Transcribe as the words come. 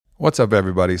What's up,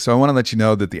 everybody? So I want to let you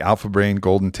know that the Alpha Brain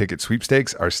Golden Ticket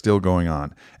Sweepstakes are still going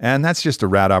on. And that's just a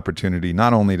rad opportunity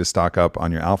not only to stock up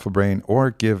on your Alpha Brain or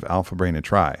give Alpha Brain a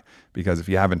try. Because if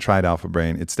you haven't tried Alpha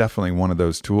Brain, it's definitely one of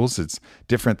those tools. It's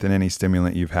different than any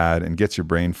stimulant you've had and gets your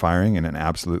brain firing in an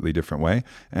absolutely different way.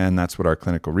 And that's what our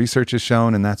clinical research has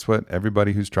shown. And that's what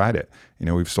everybody who's tried it. You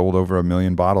know, we've sold over 1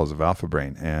 million bottles of Alpha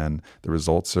Brain and the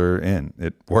results are in.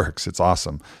 It works. It's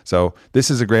awesome. So this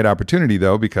is a great opportunity,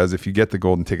 though, because if you get the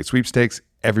Golden Ticket Sweepstakes,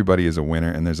 everybody is a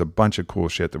winner. And there's a bunch of cool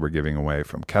shit that we're giving away,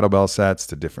 from kettlebell sets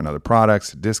to different other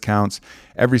products, to discounts.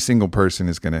 Every single person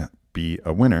is going to be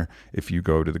a winner if you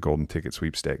go to the Golden Ticket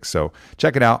Sweepstakes. So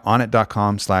check it out,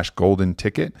 onnit.com/golden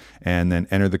ticket, and then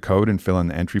enter the code and fill in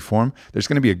the entry form. There's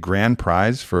going to be a grand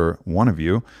prize for one of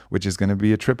you, which is going to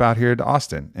be a trip out here to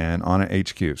Austin and Onnit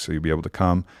HQ. So you'll be able to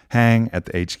come hang at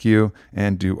the HQ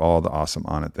and do all the awesome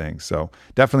Onnit things. So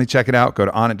definitely check it out. Go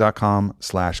to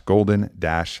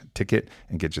onnit.com/golden-ticket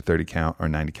and get your 30 count or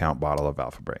 90 count bottle of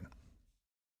Alpha Brain.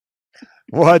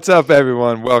 What's up,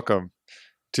 everyone? Welcome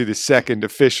to the second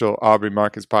official Aubrey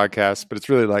Marcus podcast, but it's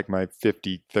really like my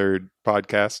 53rd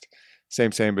podcast.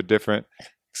 Same, but different.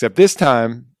 Except this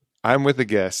time, I'm with a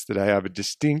guest that I have a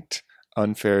distinct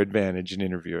unfair advantage in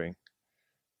interviewing.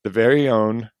 The very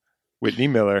own Whitney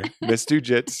Miller, Miss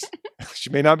Two-Jits. She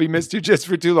may not be Miss Two-Jits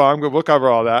for too long, but we'll cover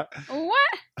all that.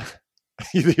 What?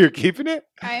 You're keeping it?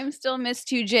 I am still Miss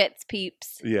Two-Jits,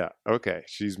 peeps. Yeah, okay.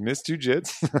 She's Miss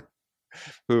Two-Jits,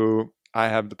 who I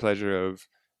have the pleasure of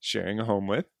sharing a home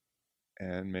with,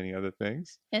 and many other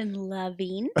things. And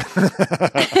loving.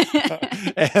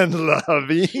 And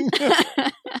loving.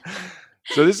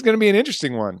 So this is going to be an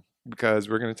interesting one, because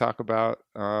we're going to talk about,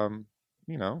 all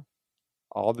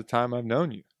the time I've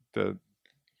known you, the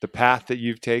path that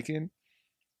you've taken,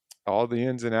 all the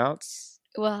ins and outs.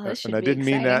 Well, this should and I be didn't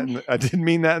exciting. mean that. I didn't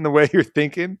mean that in the way you're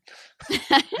thinking.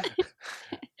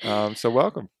 So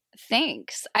welcome.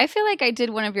 Thanks. I feel like I did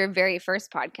one of your very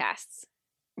first podcasts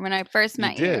when I first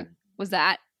met you. Did. Was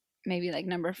that maybe like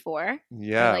number 4?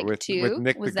 Yeah, Or like with 2? with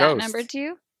Nick was the that Ghost. number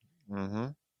 2? Mm-hmm.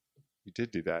 You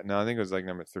did do that. No, I think it was like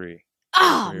number 3.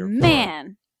 Oh 3 or 4.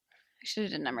 man, I should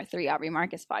have done number 3 Aubrey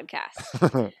Marcus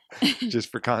podcast.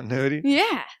 Just for continuity.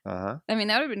 Yeah, Uh-huh. I mean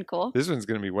that would have been cool. This one's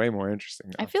going to be way more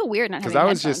interesting. I feel weird not because having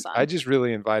I was headphones on. I just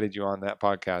really invited you on that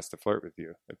podcast to flirt with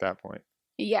you at that point.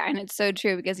 Yeah, and it's so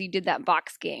true because you did that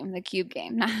box game, the cube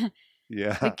game,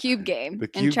 Yeah. the cube game, The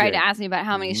and cube tried game. to ask me about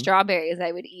how many Mhm. strawberries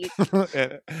I would eat,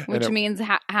 and which it, means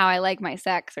how I like my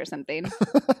sex or something.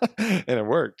 and it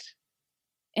worked.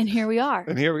 And here we are,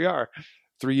 And here we are,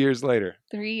 3 years later.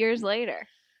 3 years later.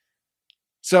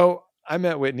 So I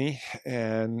met Whitney,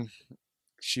 and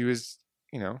she was,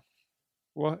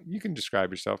 well, you can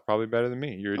describe yourself probably better than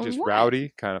me. You were just What?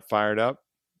 rowdy, kind of fired up.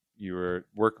 You were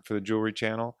working for the Jewelry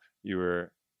Channel. You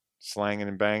were slanging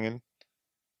and banging.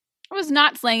 I was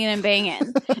not slanging and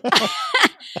banging.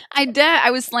 I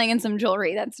was slanging some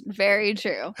jewelry. That's very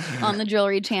true. On the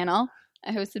Jewelry Channel,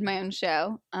 I hosted my own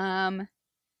show, and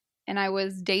I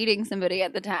was dating somebody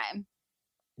at the time.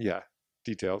 Yeah,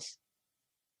 details.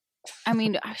 I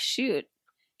mean, shoot,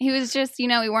 he was just, we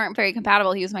weren't very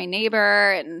compatible. He was my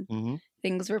neighbor, and Mm-hmm.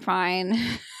 things were fine.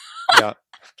 Yeah.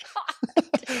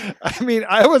 I mean,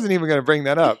 I wasn't even going to bring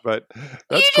that up, but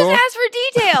that's You cool. just asked for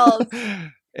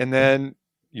details. And then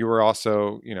you were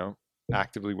also,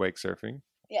 actively wake surfing.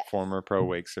 Yeah. Former pro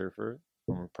wake surfer,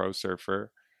 former pro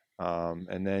surfer.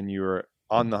 And then you were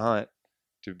on the hunt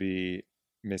to be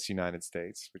Miss United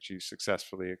States, which you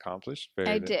successfully accomplished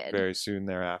I did. very soon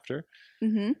thereafter.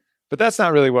 Mm-hmm. But that's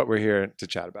not really what we're here to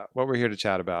chat about. What we're here to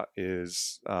chat about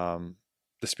is the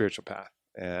spiritual path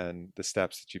and the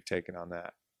steps that you've taken on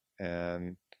that.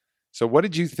 And so what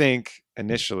did you think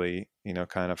initially,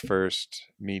 kind of first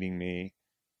meeting me,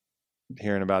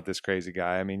 hearing about this crazy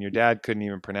guy? I mean, your dad couldn't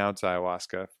even pronounce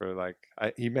ayahuasca for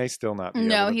he may still not be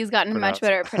No, able to he's gotten pronounce much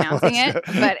better at pronouncing it.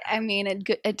 ayahuasca. But I mean,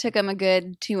 it took him a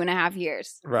good 2.5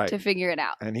 years Right. to figure it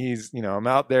out. And he's, I'm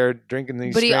out there drinking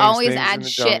these But he strange always things in adds the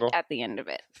shit jungle. at the end of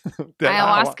it.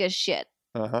 That Ayahuasca is shit.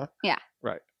 Uh-huh. Yeah.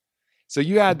 Right. So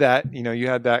you had that, you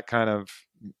had that kind of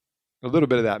a little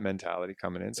bit of that mentality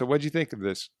coming in. So what'd you think of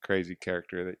this crazy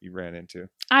character that you ran into?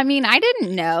 I mean, I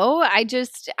didn't know. I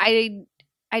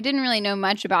didn't really know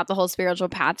much about the whole spiritual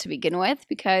path to begin with,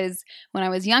 because when I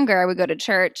was younger, I would go to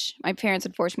church. My parents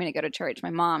would force me to go to church,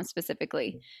 my mom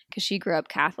specifically, because she grew up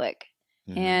Catholic.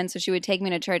 Mhm. And so she would take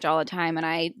me to church all the time. And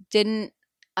I didn't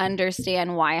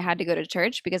understand why I had to go to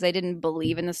church, because I didn't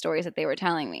believe in the stories that they were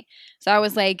telling me. So I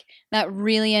was like that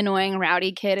really annoying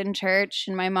rowdy kid in church,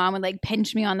 and my mom would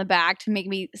pinch me on the back to make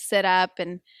me sit up,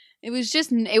 and It was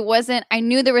just, it wasn't, I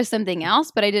knew there was something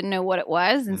else, but I didn't know what it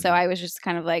was. And so Mhm. I was just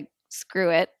kind of like,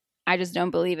 screw it. I just don't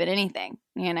believe in anything,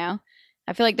 you know?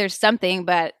 I feel like there's something,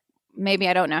 but maybe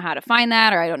I don't know how to find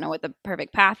that, or I don't know what the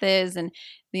perfect path is. And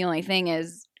the only thing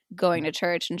is going to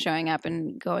church and showing up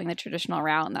and going the traditional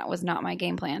route. And that was not my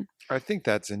game plan. I think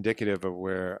that's indicative of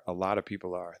where a lot of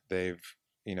people are. They've,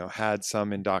 had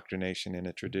some indoctrination in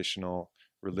a traditional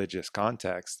religious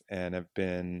context and have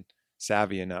been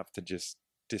savvy enough to just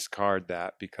discard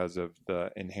that because of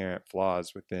the inherent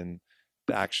flaws within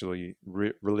the actually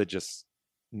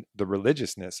the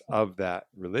religiousness of that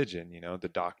religion, the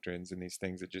doctrines and these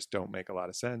things that just don't make a lot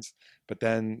of sense. But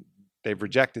then they've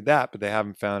rejected that, but they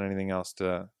haven't found anything else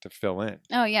to fill in.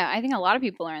 Oh yeah, I think a lot of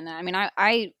people are in that. I mean,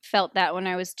 I felt that when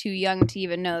I was too young to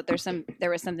even know that there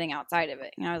was something outside of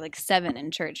it. I was like 7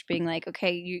 in church, being like,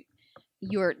 okay,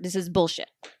 this is bullshit.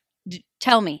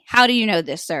 Tell me, how do you know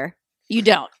this, sir? You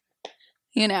don't,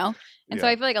 And so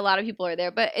I feel like a lot of people are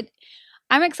there, but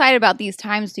I'm excited about these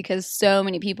times because so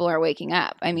many people are waking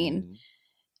up. I mean,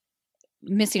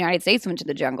 Miss United States went to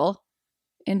the jungle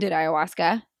and did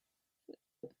ayahuasca.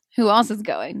 Who else is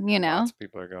going? Lots of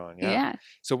people are going. Yeah.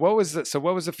 So what was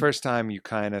the first time you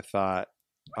kind of thought,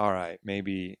 all right,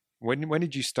 maybe when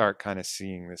did you start kind of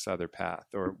seeing this other path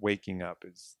or waking up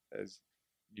as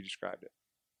you described it?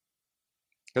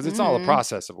 Because it's all a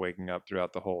process of waking up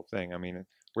throughout the whole thing. I mean,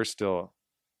 we're still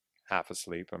half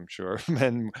asleep, I'm sure,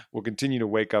 and we'll continue to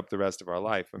wake up the rest of our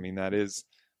life. I mean, that is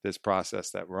this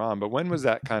process that we're on. But when was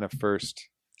that kind of first?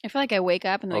 I feel like I wake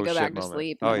up and then I go back to moment.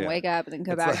 sleep, and then wake up and then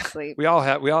go back to sleep. We all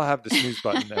have the snooze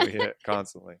button that we hit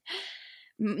constantly.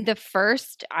 The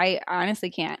first, I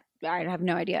honestly can't. I have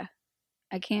no idea.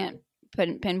 I can't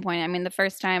pinpoint. I mean, the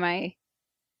first time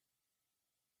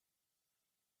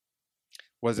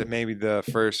Was it maybe the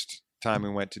first time we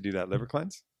went to do that liver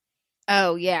cleanse?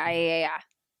 Oh yeah,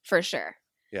 for sure.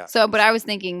 Yeah. So, but I was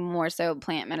thinking more so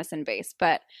plant medicine based.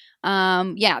 But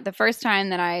the first time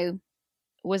that I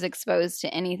was exposed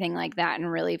to anything like that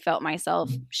and really felt myself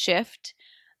shift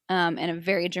in a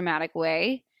very dramatic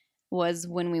way was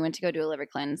when we went to go do a liver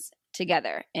cleanse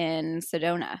together in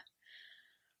Sedona.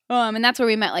 And that's where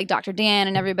we met like Dr. Dan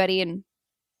and everybody. And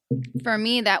for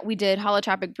me, that we did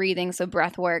holotropic breathing, so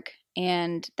breath work.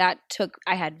 And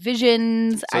I had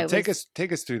visions. So take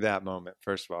us through that moment,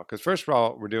 first of all, because first of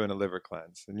all, we're doing a liver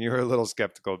cleanse and you were a little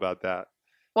skeptical about that.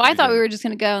 Well, I thought we were just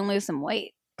going to go and lose some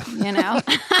weight. I'm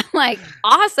like,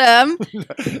 awesome.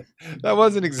 That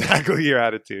wasn't exactly your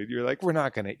attitude. You're like, we're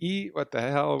not going to eat. What the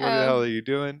hell? What the hell are you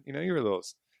doing? You were a little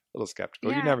skeptical.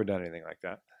 Yeah. You've never done anything like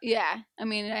that. Yeah. I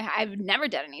mean, I've never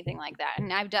done anything like that.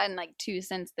 And I've done like 2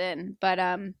 since then. But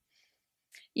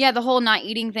the whole not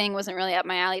eating thing wasn't really up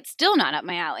my alley. It's still not up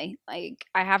my alley. Like,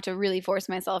 I have to really force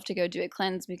myself to go do a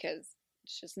cleanse because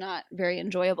it's just not very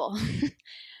enjoyable.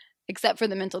 Except for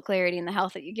the mental clarity and the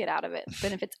health that you get out of it,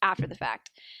 benefits after the fact.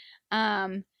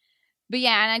 But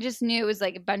yeah, and I just knew it was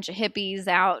like a bunch of hippies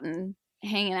out and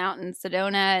hanging out in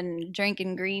Sedona and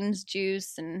drinking greens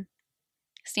juice and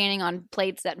standing on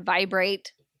plates that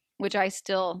vibrate, which I'm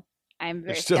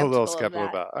very still a little skeptical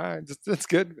of that. about. All right, that's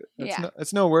good. Yeah.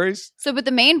 It's no worries. So, but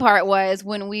the main part was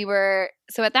when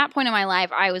at that point in my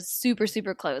life, I was super,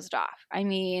 super closed off. I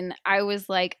mean, I was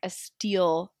like a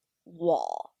steel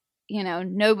wall.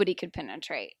 Nobody could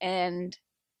penetrate. And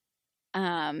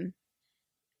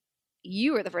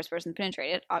you were the first person to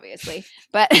penetrate it, obviously.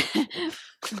 But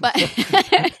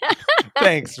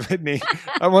Thanks, Whitney.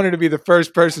 I wanted to be the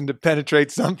first person to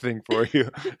penetrate something for you.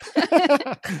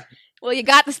 Well, you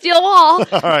got the steel wall.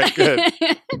 All right, good.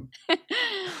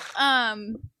 I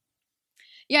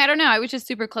don't know. I was just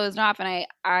super closed off, and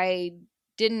I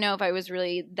didn't know if I was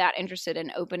really that interested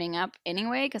in opening up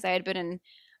anyway, because I had been in.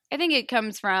 I think it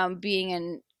comes from being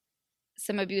in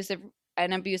some abusive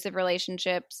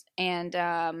relationships, and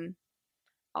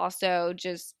also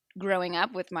just growing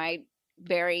up with my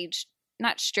very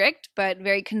not strict but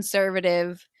very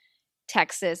conservative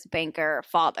Texas banker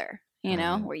father.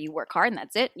 Where you work hard and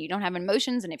that's it. You don't have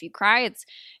emotions, and if you cry,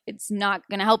 it's not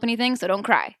going to help anything. So don't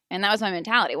cry. And that was my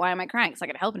mentality. Why am I crying? It's not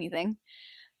going to help anything.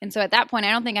 And so at that point,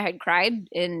 I don't think I had cried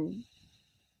in.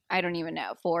 I don't even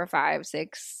know, 4, 5,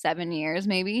 6, 7 years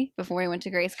maybe before we went to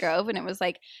Grace Grove. And it was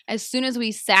like, as soon as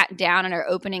we sat down in our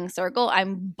opening circle,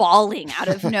 I'm bawling out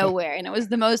of nowhere. And it was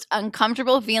the most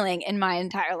uncomfortable feeling in my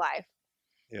entire life.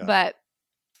 Yeah. But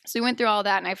so we went through all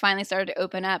that, and I finally started to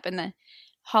open up, and the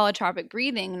holotropic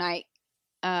breathing night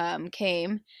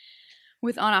came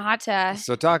with Anahata.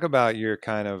 So talk about your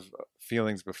kind of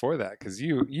feelings before that, because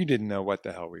you didn't know what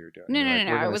the hell we were doing. No.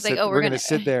 I was like, we're going to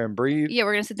sit there and breathe. Yeah,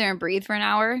 we're going to sit there and breathe for an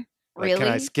hour. Like, really? can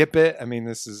I skip it? I mean,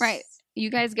 this is right. you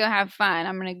guys go have fun.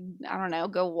 I'm going to, I don't know,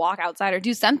 go walk outside or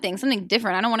do something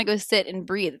different. I don't want to go sit and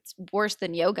breathe. It's worse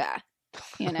than yoga,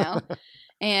 you know?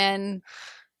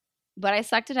 But I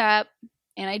sucked it up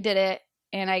and I did it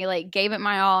and I like gave it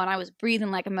my all and I was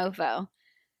breathing like a mofo.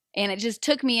 And it just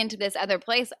took me into this other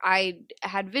place. I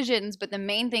had visions, but the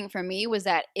main thing for me was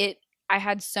that I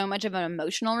had so much of an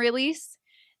emotional release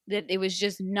that it was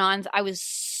just I was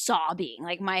sobbing.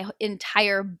 Like my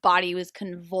entire body was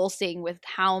convulsing with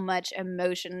how much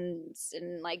emotions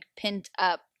and like pent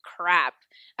up crap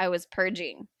I was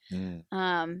purging.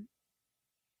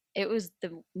 It was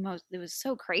it was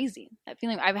so crazy. That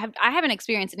feeling, I haven't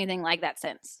experienced anything like that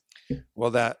since.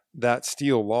 Well, that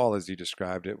steel wall, as you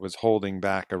described it, was holding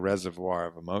back a reservoir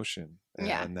of emotion.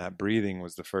 Yeah. And that breathing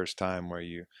was the first time where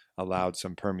you allowed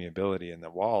some permeability in the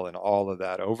wall, and all of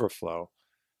that overflow,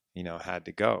 had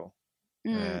to go.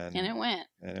 And it went.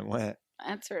 And it went.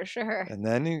 That's for sure. And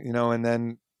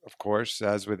then, of course,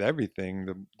 as with everything,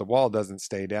 the wall doesn't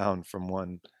stay down from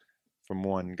one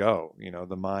go.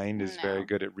 The mind is very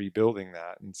good at rebuilding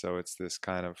that. And so it's this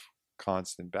kind of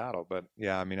constant battle. But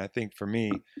yeah, I mean, I think for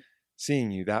me,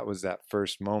 seeing you, that was that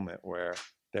first moment where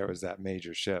there was that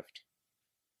major shift.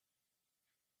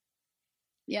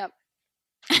 Yep.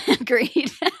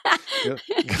 Agreed.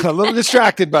 Got a little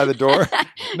distracted by the door.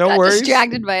 No worries.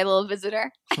 Distracted by a little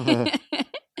visitor.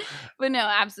 But no,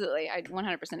 absolutely. I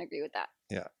 100% agree with that.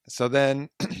 Yeah. So then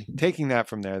taking that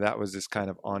from there, that was this kind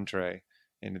of entree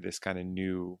into this kind of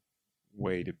new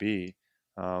way to be.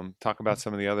 Talk about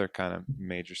some of the other kind of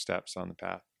major steps on the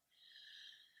path.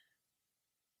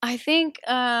 I think,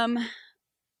 I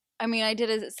did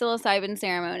a psilocybin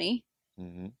ceremony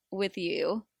with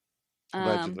you.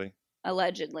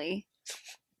 Allegedly.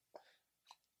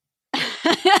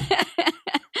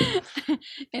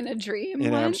 In a dream.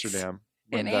 In once. Amsterdam.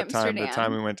 The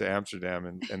time we went to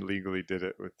Amsterdam and legally did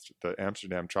it with the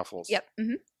Amsterdam truffles. Yep.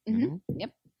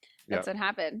 Yep. That's what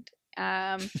happened.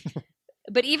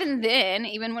 But even then,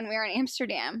 even when we were in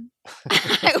Amsterdam,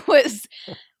 I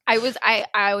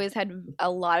always had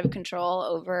a lot of control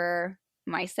over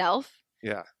myself.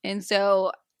 Yeah. And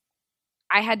so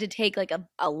I had to take like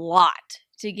a lot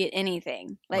to get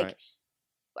anything. Like, right.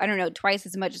 I don't know, twice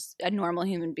as much as a normal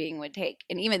human being would take.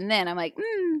 And even then I'm like,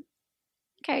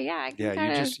 okay, yeah.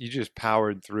 You just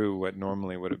powered through what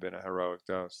normally would have been a heroic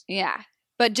dose. Yeah.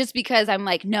 But just because I'm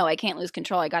like, no, I can't lose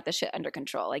control. I got the shit under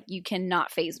control. Like, you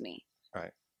cannot phase me.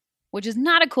 Right. Which is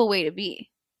not a cool way to be.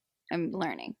 I'm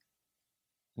learning.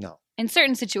 No. In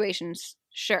certain situations,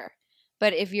 sure.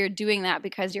 But if you're doing that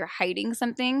because you're hiding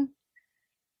something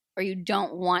or you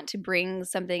don't want to bring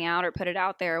something out or put it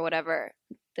out there or whatever,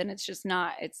 then it's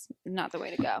not the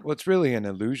way to go. Well, it's really an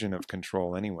illusion of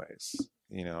control anyways.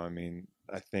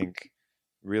 I think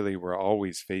really we're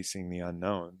always facing the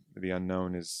unknown. The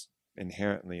unknown is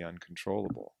inherently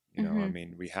uncontrollable.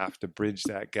 We have to bridge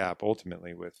that gap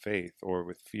ultimately with faith or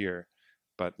with fear.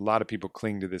 But a lot of people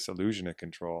cling to this illusion of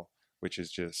control, which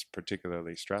is just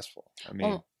particularly stressful.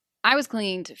 I was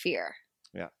clinging to fear.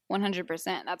 Yeah. 100%.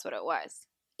 That's what it was.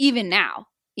 Even now,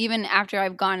 even after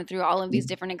I've gone through all of these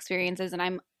different experiences and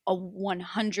I'm a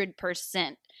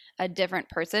 100% a different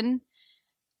person,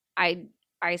 I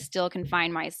still can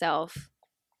find myself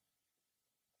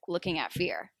looking at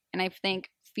fear. And I think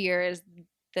fear is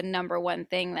the number one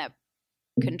thing that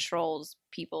controls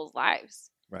people's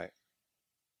lives. Right.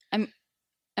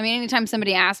 Anytime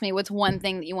somebody asks me, what's one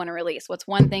thing that you want to release? What's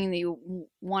one thing that you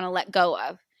want to let go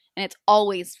of? And it's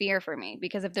always fear for me,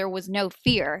 because if there was no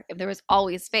fear, if there was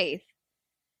always faith,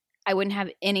 I wouldn't have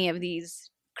any of these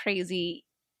crazy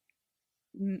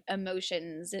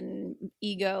emotions and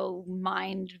ego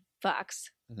mind fucks.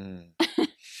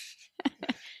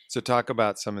 So talk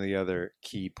about some of the other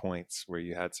key points where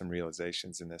you had some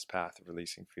realizations in this path of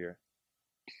releasing fear.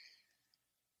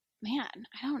 Man,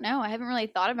 I don't know. I haven't really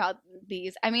thought about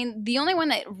these. The only one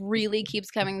that really keeps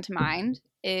coming to mind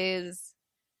is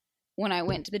when I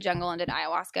went to the jungle and did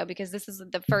ayahuasca, because this is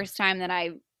the first time that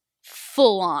I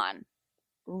full on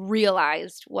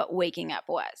realized what waking up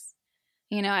was.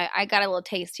 I got a little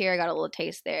taste here, I got a little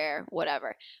taste there,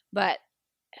 whatever. But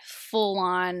full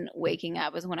on waking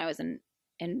up was when I was in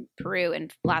Peru in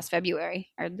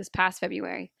this past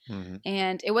February.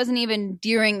 And it wasn't even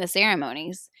during the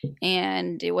ceremonies,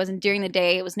 and it wasn't during the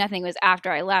day. It was nothing. It was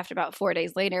after I left, about 4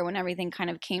 days later, when everything kind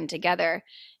of came together,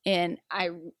 and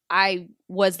I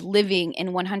was living in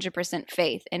 100%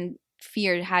 faith, and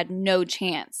fear had no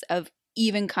chance of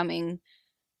even coming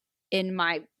in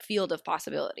my field of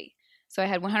possibility. So I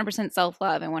had 100%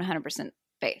 self-love and 100%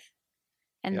 faith.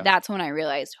 And that's when I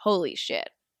realized, holy shit,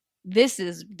 this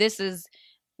is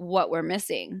what we're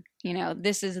missing. You know,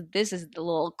 this is the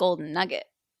little golden nugget.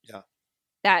 Yeah.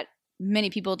 That many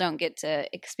people don't get to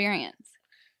experience.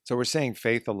 So we're saying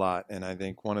faith a lot, and I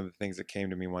think one of the things that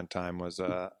came to me one time was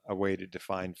a way to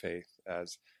define faith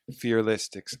as fearless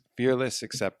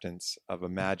acceptance of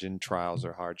imagined trials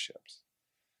or hardships.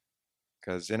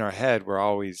 Because in our head, we're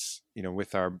always,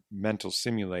 with our mental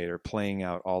simulator playing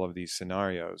out all of these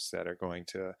scenarios that are going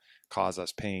to cause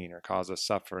us pain or cause us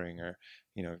suffering or,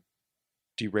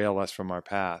 derail us from our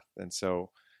path. And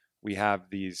so we have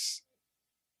these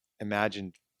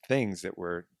imagined things that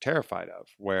we're terrified of,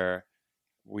 where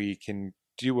we can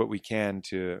do what we can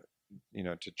to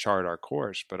chart our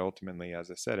course, but ultimately, as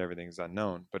I said, everything's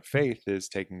unknown. But faith is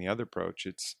taking the other approach.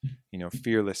 It's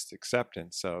fearless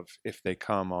acceptance of, if they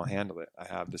come, I'll handle it. I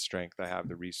have the strength, I have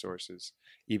the resources.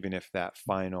 Even if that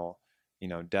final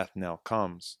death knell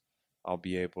comes, I'll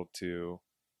be able to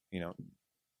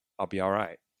I'll be all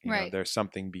right. Right. There's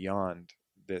something beyond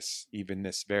this, even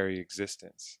this very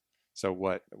existence. So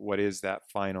what is that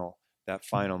final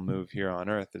move here on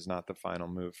earth is not the final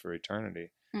move for eternity.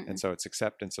 Mm-mm. And so it's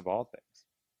acceptance of all things.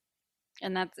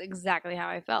 And that's exactly how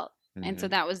I felt. Mm-hmm. And so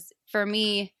that was, for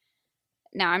me,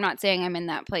 now I'm not saying I'm in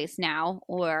that place now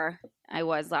or I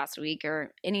was last week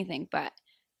or anything, but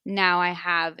now I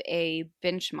have a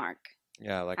benchmark.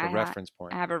 Yeah, like a reference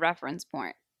point. I have a reference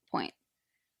point.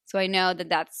 So I know that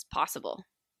that's possible.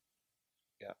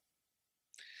 Yeah.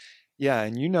 Yeah,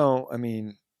 and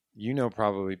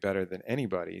probably better than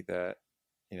anybody that,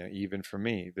 even for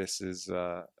me, this is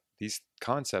these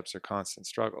concepts are constant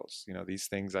struggles. These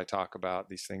things I talk about,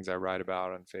 these things I write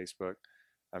about on Facebook.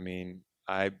 I mean,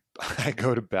 I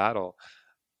go to battle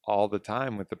all the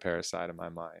time with the parasite of my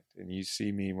mind. And you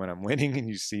see me when I'm winning and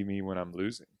you see me when I'm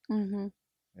losing. Mm-hmm.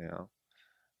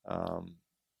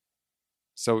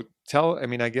 So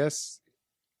I guess,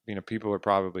 people are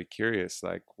probably curious,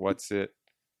 like, what's it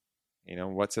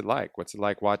like? What's it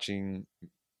like watching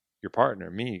your partner,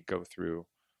 me, go through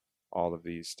all of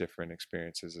these different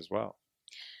experiences as well?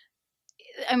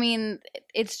 I mean,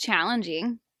 it's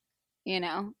challenging,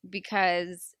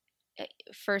 because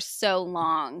for so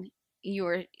long you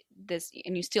were this,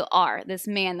 and you still are, this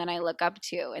man that I look up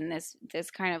to, and this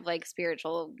kind of like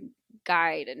spiritual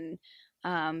guide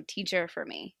and teacher for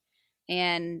me.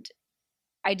 And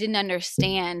I didn't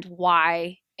understand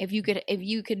why, if you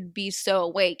could be so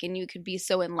awake and you could be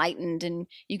so enlightened and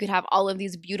you could have all of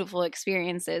these beautiful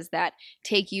experiences that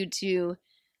take you to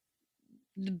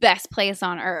the best place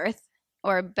on earth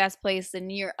or best place in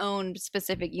your own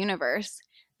specific universe,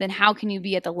 then how can you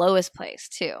be at the lowest place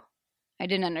too? I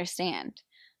didn't understand.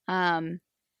 And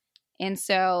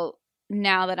so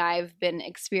now that I've been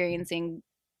experiencing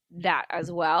that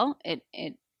as well, it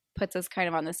puts us kind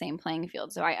of on the same playing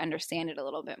field. So I understand it a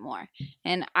little bit more.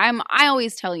 And I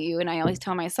always tell you, and I always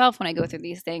tell myself when I go through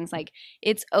these things, like,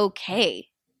 it's okay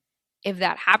if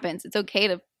that happens. It's okay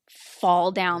to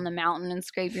fall down the mountain and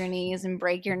scrape your knees and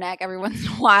break your neck every once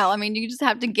in a while. I mean, you just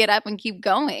have to get up and keep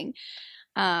going.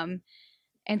 And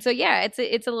so, yeah,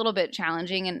 it's a little bit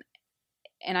challenging.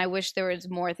 And I wish there was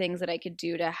more things that I could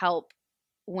do to help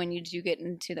when you do get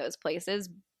into those places.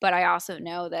 But I also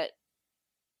know that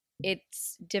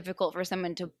it's difficult for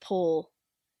someone to pull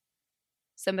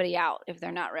somebody out if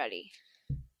they're not ready.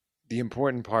 The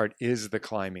important part is the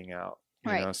climbing out.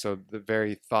 Right. So the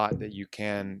very thought that you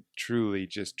can truly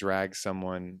just drag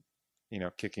someone,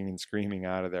 kicking and screaming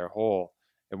out of their hole,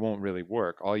 it won't really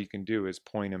work. All you can do is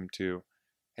point them to,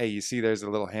 hey, you see there's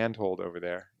a little handhold over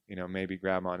there, maybe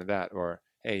grab onto that. Or,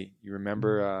 hey, you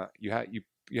remember you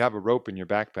have a rope in your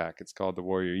backpack. It's called the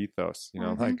Warrior Ethos,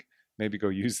 Mm-hmm. like, maybe go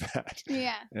use that.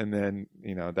 Yeah. And then,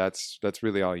 that's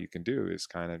really all you can do is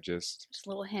kind of just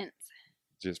little hints.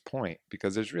 Just point,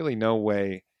 because there's really no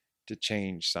way to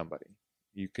change somebody.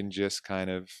 You can just kind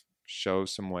of show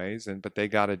some ways, but they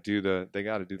got to do the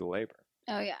labor.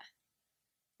 Oh yeah.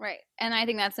 Right. And I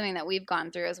think that's something that we've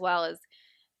gone through as well, is,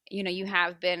 you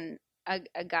have been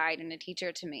a guide and a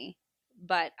teacher to me,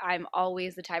 but I'm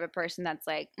always the type of person that's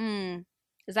like,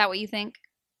 is that what you think?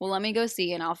 Well, let me go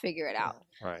see and I'll figure it out.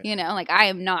 Right. Like,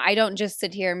 I don't just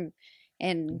sit here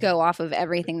and go off of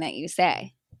everything that you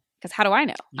say. Because how do I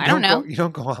know? I don't know. You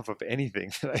don't go off of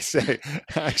anything that I say.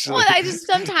 Actually, well, I just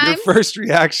sometimes. Your first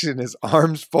reaction is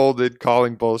arms folded,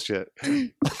 calling bullshit.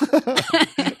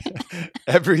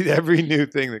 every new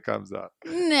thing that comes up.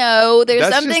 No, there's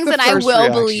That's some just things the that I first will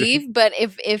reaction. believe, but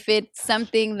if it's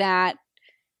something that,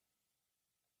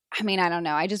 I mean, I don't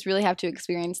know. I just really have to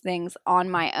experience things on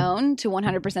my own to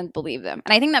 100% believe them.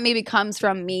 And I think that maybe comes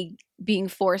from me being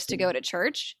forced to go to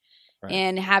church. Right.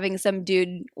 And having some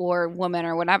dude or woman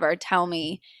or whatever tell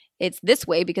me it's this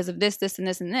way because of this, this, and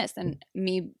this, and this, and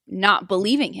me not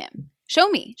believing him. Show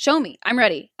me. I'm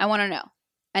ready. I want to know.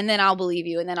 And then I'll believe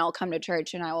you, and then I'll come to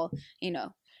church and I will,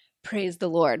 praise the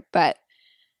Lord. But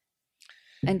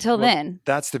until then,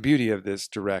 that's the beauty of this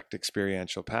direct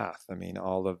experiential path. I mean,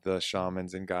 all of the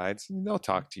shamans and guides, they'll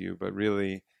talk to you, but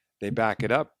really they back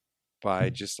it up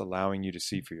by just allowing you to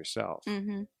see for yourself.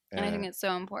 and I think it's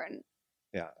so important.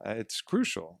 Yeah, it's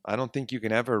crucial. I don't think you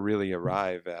can ever really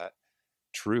arrive at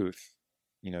truth,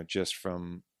 just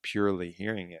from purely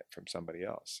hearing it from somebody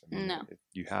else. I mean, No.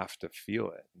 You have to feel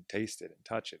it and taste it and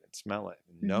touch it and smell it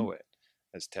and know it,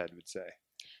 as Ted would say.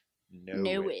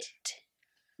 Know it.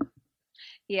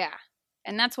 Yeah.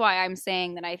 And that's why I'm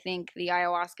saying that I think the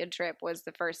ayahuasca trip was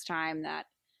the first time that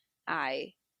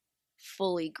I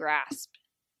fully grasped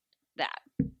that.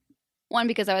 One,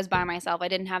 because I was by myself. I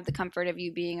didn't have the comfort of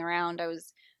you being around. I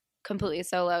was completely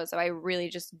solo. So I really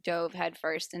just dove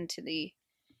headfirst into the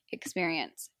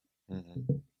experience.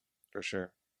 For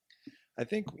sure. I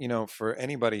think, for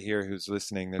anybody here who's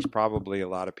listening, there's probably a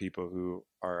lot of people who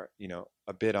are,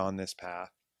 a bit on this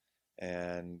path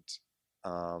and,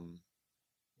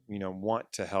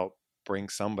 want to help bring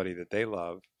somebody that they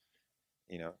love,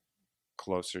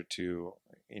 closer to,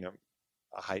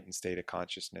 a heightened state of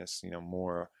consciousness,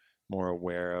 more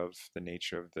aware of the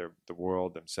nature of the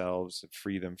world themselves,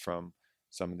 free them from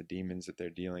some of the demons that they're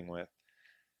dealing with.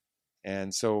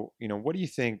 And so, what do you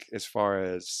think as far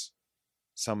as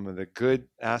some of the good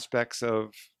aspects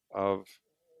of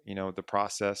the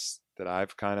process that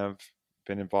I've kind of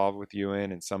been involved with you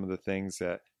in, and some of the things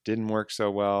that didn't work so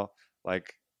well,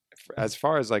 like as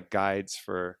far as like guides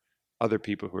for other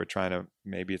people who are trying to,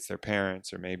 maybe it's their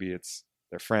parents or maybe it's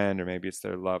their friend or maybe it's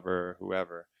their lover or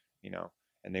whoever,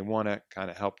 and they want to kind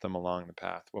of help them along the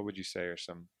path. What would you say are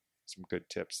some good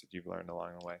tips that you've learned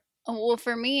along the way? Well,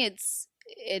 for me,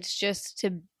 it's just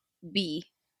to be,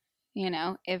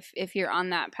 if you're on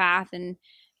that path and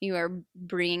you are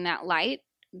bringing that light,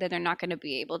 that they're not going to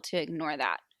be able to ignore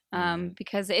that.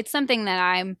 Because it's something that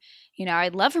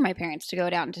I'd love for my parents to go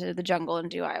down into the jungle and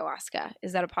do ayahuasca.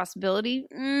 Is that a possibility?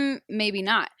 Maybe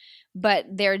not. But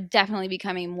they're definitely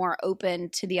becoming more open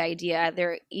to the idea.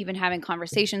 They're even having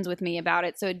conversations with me about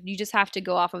it. So you just have to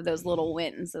go off of those little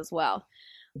wins as well.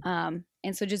 And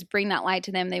so just bring that light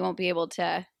to them. They won't be able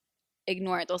to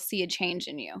ignore it. They'll see a change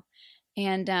in you.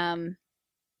 And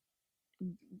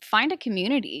find a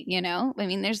community, I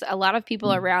mean, there's a lot of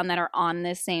people around that are on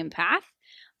this same path.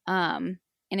 And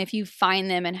if you find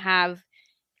them and have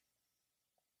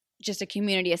just a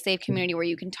community, a safe community where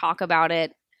you can talk about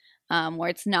it, where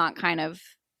it's not kind of,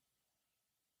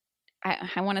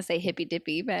 I want to say hippy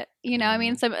dippy, but I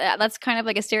mean, that's kind of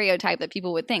like a stereotype that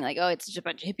people would think, like, oh, it's just a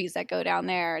bunch of hippies that go down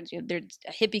there. There's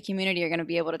a hippie community are going to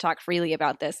be able to talk freely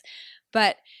about this.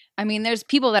 But I mean, there's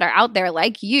people that are out there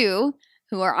like you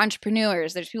who are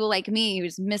entrepreneurs. There's people like me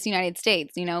who's Miss United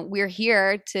States. We're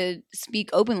here to speak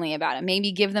openly about it.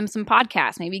 Maybe give them some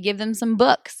podcasts, maybe give them some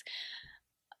books.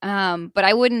 But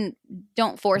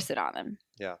don't force it on them.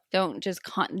 Yeah. Don't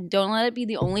let it be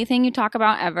the only thing you talk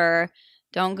about ever.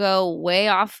 Don't go way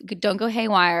off. Don't go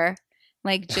haywire.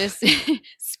 Like, just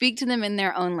speak to them in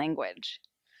their own language.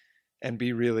 And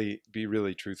be really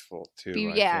truthful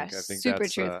too. I think super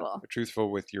that's, truthful.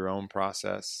 Truthful with your own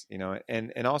process,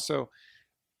 and also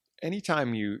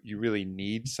anytime you really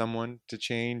need someone to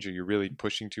change or you're really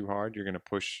pushing too hard, you're going to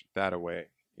push that away.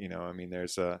 I mean,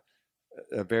 there's a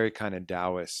very kind of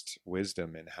Taoist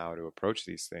wisdom in how to approach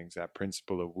these things, that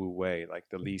principle of Wu Wei, like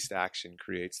the least action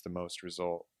creates the most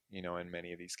result, in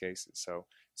many of these cases. So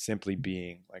simply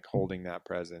being, like, holding that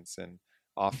presence and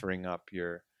offering up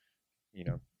your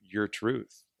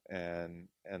truth and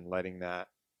letting that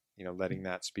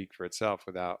speak for itself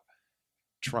without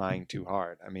trying too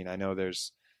hard. I mean, I know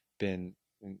there's been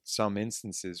some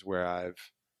instances where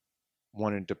I've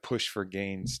wanted to push for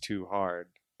gains too hard,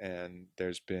 and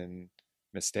there's been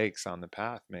mistakes on the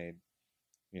path made,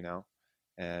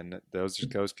 and those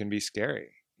can be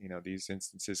scary. These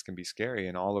instances can be scary,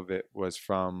 and all of it was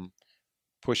from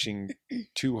pushing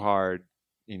too hard,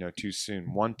 too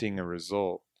soon, wanting a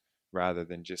result rather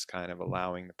than just kind of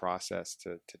allowing the process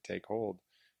to take hold.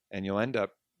 And you'll end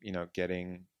up,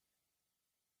 getting,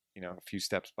 a few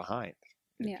steps behind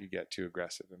if you get too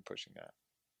aggressive in pushing that.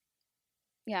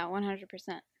 Yeah, 100%.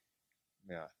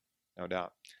 Yeah, no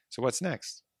doubt. So what's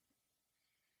next?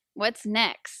 Well,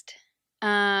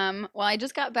 I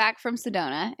just got back from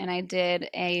Sedona, and I did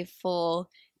a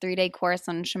full 3-day course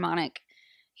on shamanic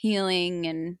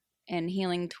healing and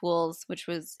healing tools, which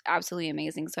was absolutely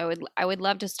amazing. So I would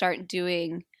love to start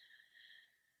doing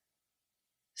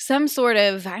some sort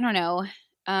of,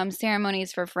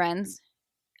 ceremonies for friends,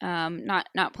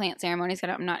 Not plant ceremonies.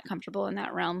 I'm not comfortable in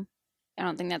that realm. I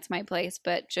don't think that's my place,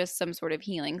 but just some sort of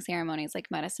healing ceremonies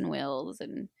like medicine wheels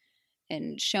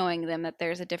and showing them that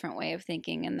there's a different way of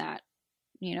thinking, and that,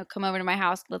 come over to my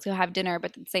house, let's go have dinner,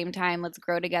 but at the same time, let's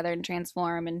grow together and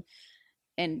transform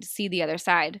and see the other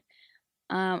side.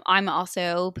 I'm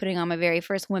also putting on my very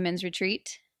first women's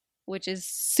retreat, which is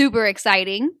super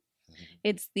exciting.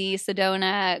 It's the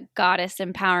Sedona Goddess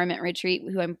Empowerment Retreat,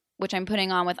 which I'm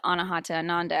putting on with Anahata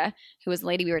Ananda, who was the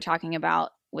lady we were talking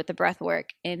about with the breath work.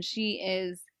 And she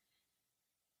is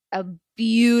a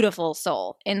beautiful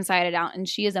soul inside and out, and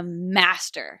she is a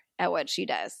master at what she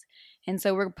does. And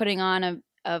so we're putting on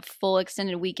a full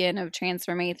extended weekend of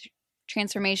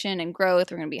transformation and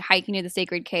growth. We're going to be hiking to the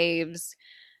sacred caves.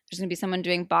 There's going to be someone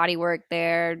doing body work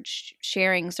there,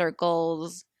 sharing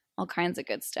circles, all kinds of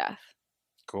good stuff.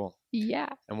 Cool. Yeah.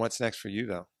 And what's next for you,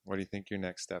 though? What do you think your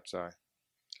next steps are?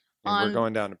 We're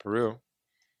going down to Peru.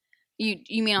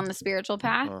 You mean on the spiritual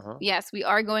path? Uh-huh. Yes, we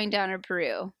are going down to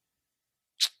Peru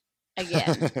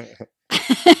again.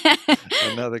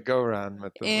 Another go round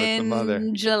with the mother.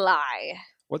 In July.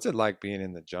 What's it like being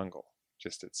in the jungle?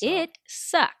 Just itself. It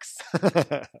sucks.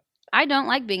 I don't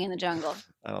like being in the jungle.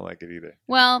 I don't like it either.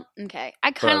 Well, okay.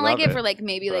 I kind of like it for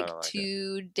maybe but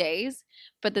 2 days.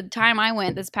 But the time I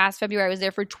went this past February, I was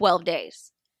there for 12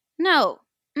 days. No.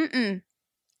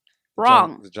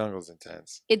 Wrong. The jungle's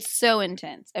intense. It's so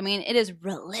intense. I mean, it is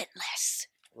relentless.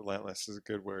 Relentless is a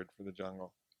good word for the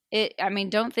jungle.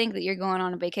 Don't think that you're going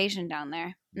on a vacation down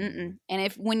there. And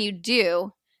when you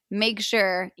do, make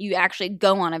sure you actually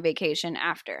go on a vacation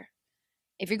after.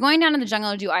 If you're going down to the jungle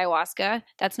to do ayahuasca,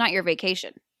 that's not your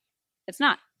vacation. It's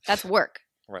not. That's work.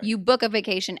 Right. You book a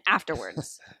vacation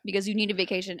afterwards because you need a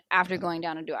vacation after going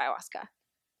down to do ayahuasca.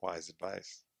 Wise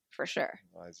advice. For sure.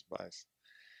 Wise advice.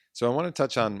 So I want to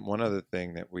touch on one other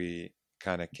thing that we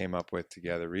kind of came up with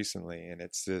together recently, and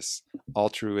it's this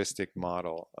altruistic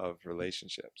model of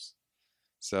relationships.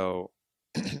 So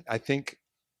I think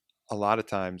a lot of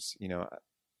times,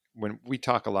 when we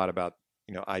talk a lot about,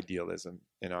 idealism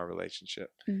in our relationship,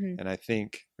 and I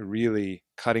think really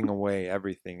cutting away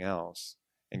everything else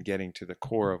and getting to the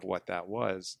core of what that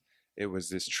was, it was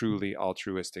this truly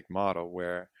altruistic model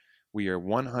where we are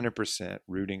 100%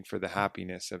 rooting for the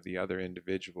happiness of the other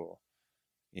individual,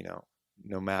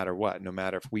 no matter what, no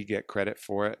matter if we get credit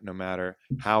for it, no matter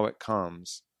how it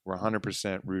comes, we're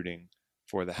 100% rooting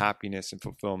for the happiness and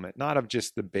fulfillment, not of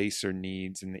just the baser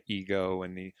needs and the ego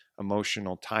and the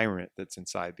emotional tyrant that's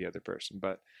inside the other person,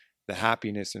 but the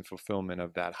happiness and fulfillment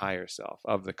of that higher self,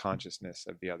 of the consciousness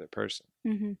of the other person.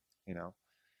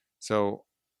 So,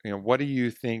 what do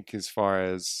you think as far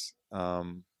as,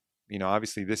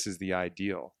 obviously this is the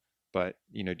ideal, but,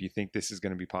 do you think this is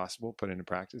going to be possible, put into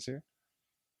practice here?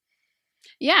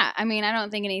 Yeah. I don't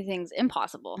think anything's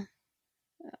impossible.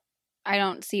 I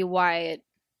don't see why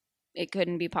it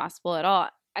couldn't be possible at all,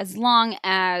 as long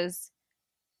as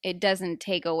it doesn't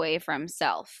take away from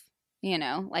self,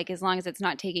 as long as it's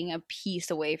not taking a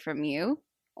piece away from you.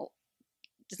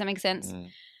 Does that make sense?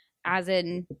 As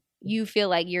in, you feel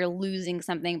like you're losing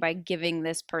something by giving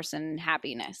this person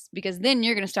happiness, because then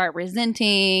you're going to start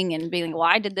resenting and being like, well,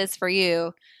 I did this for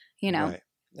you, Right.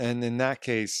 And in that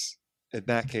case,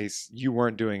 you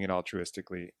weren't doing it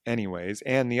altruistically anyways,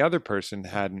 and the other person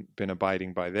hadn't been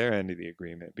abiding by their end of the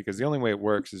agreement, because the only way it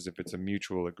works is if it's a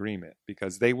mutual agreement,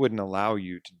 because they wouldn't allow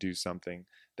you to do something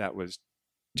that was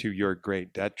to your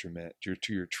great detriment,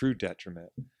 to your true detriment,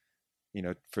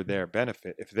 for their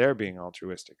benefit, if they're being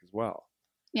altruistic as well.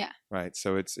 Yeah. Right.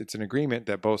 So it's an agreement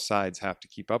that both sides have to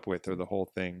keep up with, or the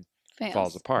whole thing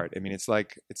falls apart. It's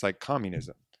like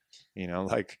communism,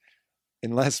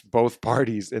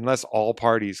 unless all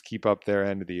parties keep up their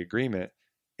end of the agreement,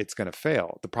 it's going to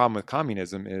fail. The problem with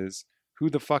communism is, who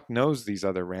the fuck knows these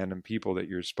other random people that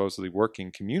you're supposedly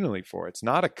working communally for? It's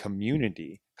not a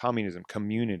community. Communism,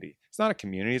 community. It's not a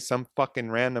community. It's some fucking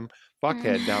random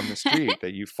fuckhead down the street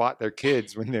that you fought their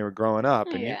kids when they were growing up,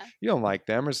 and you don't like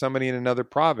them, or somebody in another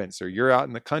province, or you're out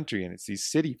in the country and it's these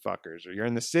city fuckers, or you're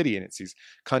in the city and it's these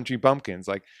country bumpkins.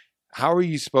 Like, how are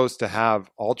you supposed to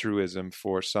have altruism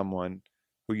for someone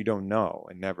who you don't know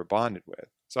and never bonded with?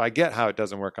 So I get how it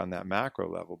doesn't work on that macro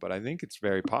level, but I think it's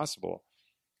very possible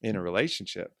in a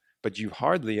relationship, but you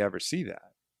hardly ever see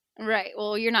that. Right.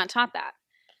 Well, you're not taught that.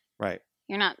 Right.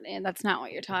 That's not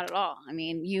what you're taught at all.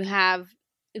 You have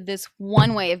this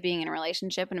one way of being in a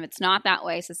relationship, and if it's not that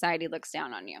way, society looks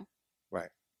down on you. Right.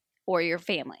 Or your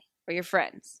family, or your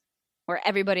friends, or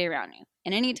everybody around you.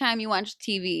 And anytime you watch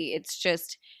TV, it's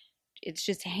just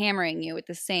hammering you with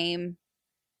the same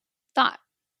thought.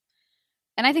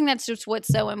 And I think that's just what's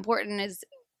so important, is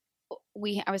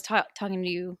I was talking to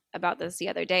you about this the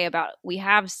other day about we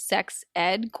have sex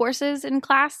ed courses in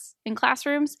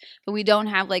classrooms, but we don't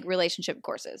have like relationship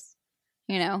courses,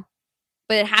 you know,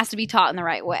 but it has to be taught in the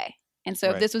right way. And so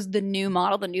if Right. this was the new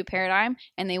model, the new paradigm,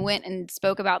 and they went and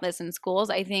spoke about this in schools,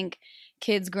 I think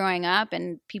kids growing up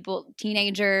and people,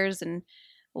 teenagers and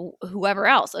whoever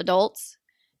else, adults,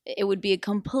 it would be a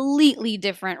completely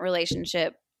different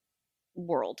relationship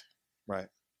world. Right.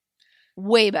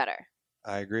 Way better.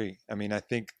 I agree. I mean, I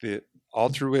think that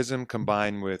altruism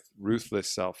combined with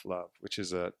ruthless self-love, which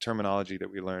is a terminology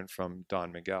that we learned from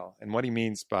Don Miguel, and what he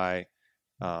means by,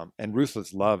 and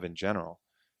ruthless love in general,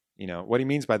 what he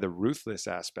means by the ruthless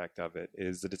aspect of it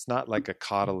is that it's not like a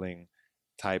coddling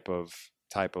type of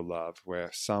love where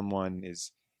someone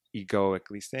is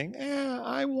egoically saying,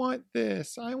 I want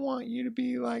this. I want you to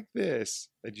be like this.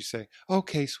 That you say,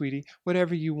 okay, sweetie,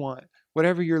 whatever you want,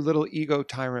 whatever your little ego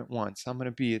tyrant wants, I'm going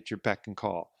to be at your beck and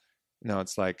call. No,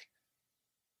 it's like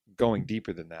going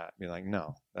deeper than that. Be like,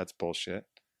 no, that's bullshit.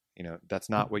 That's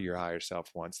not what your higher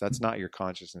self wants. That's not your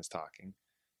consciousness talking,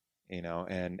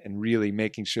 and really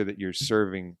making sure that you're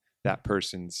serving that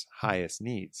person's highest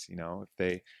needs.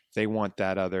 If they want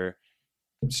that other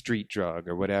street drug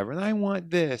or whatever, and I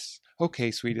want this. Okay,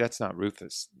 sweetie, that's not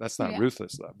ruthless. That's not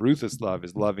ruthless love. Ruthless love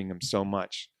is loving them so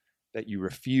much that you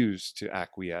refuse to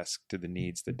acquiesce to the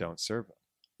needs that don't serve them.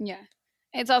 Yeah.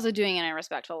 It's also doing it in a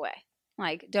respectful way.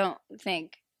 Like, don't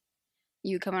think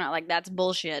you coming out like that's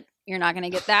bullshit. You're not going to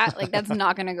get that. Like, that's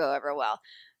not going to go over well.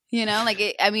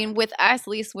 With us, at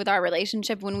least with our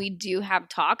relationship, when we do have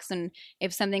talks and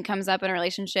if something comes up in a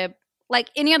relationship, like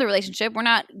any other relationship, we're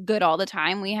not good all the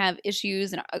time. We have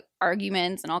issues and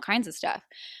arguments and all kinds of stuff.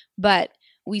 But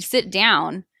we sit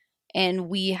down and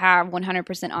we have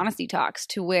 100% honesty talks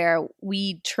to where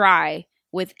we try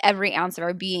with every ounce of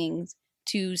our beings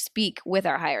to speak with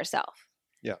our higher self.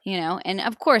 Yeah. And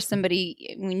of course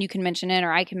somebody, when you can mention it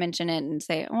or I can mention it and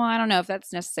say, well, I don't know if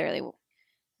that's necessarily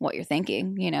what you're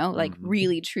thinking, like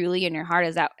really, truly in your heart,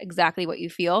 is that exactly what you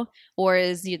feel? Or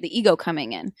is the ego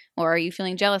coming in? Or are you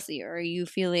feeling jealousy? Or are you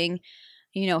feeling,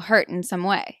 hurt in some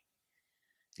way?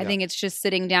 I think it's just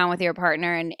sitting down with your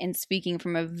partner and speaking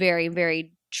from a very,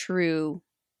 very true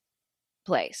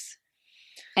place.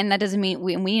 And that doesn't mean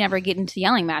we never get into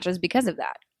yelling matches because of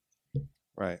that.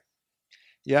 Right.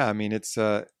 Yeah. I mean, it's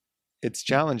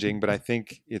challenging, but I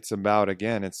think it's about,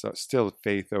 again, it's still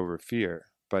faith over fear.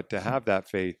 But to have that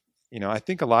faith, I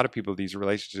think a lot of people, these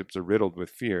relationships are riddled with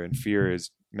fear, and fear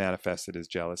is manifested as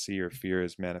jealousy, or fear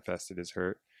is manifested as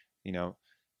hurt.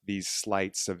 These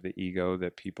slights of the ego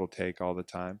that people take all the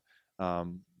time.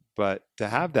 But to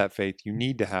have that faith, you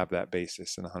need to have that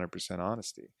basis in 100%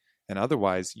 honesty. And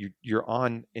otherwise, you're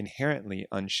on inherently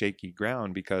unshaky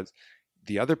ground because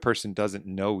the other person doesn't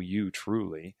know you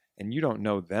truly, and you don't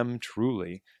know them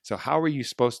truly. So how are you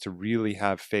supposed to really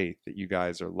have faith that you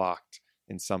guys are locked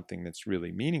in something that's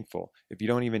really meaningful if you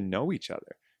don't even know each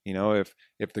other?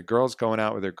 If the girl's going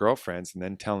out with her girlfriends and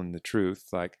then telling the truth,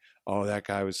 like, oh, that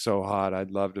guy was so hot, I'd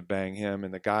love to bang him,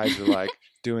 and the guys are like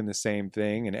doing the same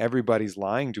thing, and everybody's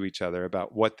lying to each other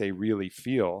about what they really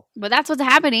feel. But that's what's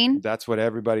happening. That's what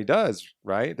everybody does,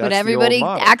 right? But everybody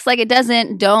acts like it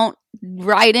doesn't. Don't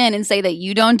write in and say that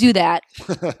you don't do that.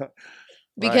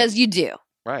 Because you do.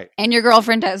 Right. And your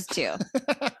girlfriend does too.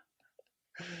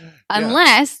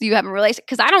 Unless you have a relationship.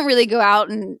 Because I don't really go out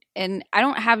and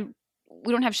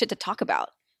we don't have shit to talk about.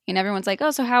 Everyone's like,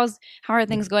 oh, so how are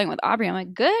things going with Aubrey? I'm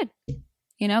like, good.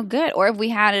 Good. Or if we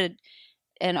had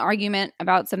an argument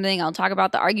about something, I'll talk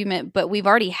about the argument, but we've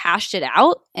already hashed it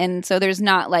out. And so there's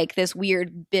not like this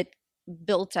weird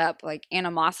built up like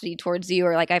animosity towards you,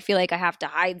 or like I feel like I have to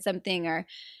hide something, or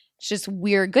it's just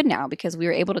we're good now because we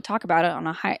were able to talk about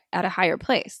it at a higher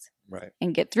place. Right.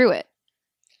 And get through it.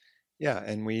 Yeah.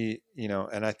 And we,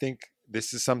 and I think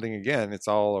this is something, again, it's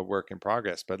all a work in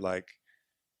progress, but like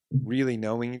really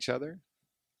knowing each other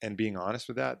and being honest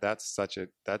with that's such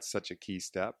a key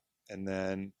step. And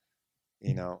then,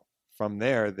 from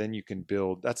there, then you can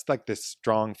build, that's like this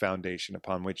strong foundation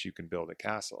upon which you can build a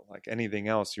castle. Like anything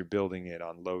else, you're building it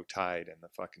on low tide and the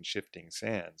fucking shifting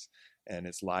sands, and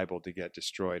it's liable to get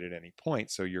destroyed at any point.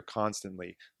 So you're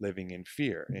constantly living in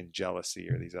fear, in jealousy,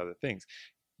 or these other things.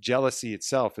 Jealousy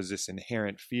itself is this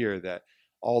inherent fear that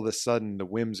all of a sudden the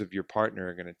whims of your partner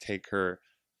are going to take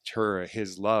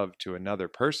his love to another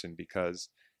person because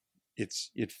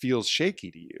it feels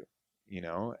shaky to you,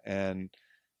 and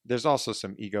there's also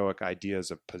some egoic ideas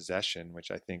of possession,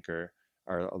 which I think are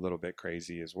a little bit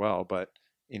crazy as well. But,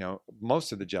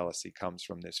 most of the jealousy comes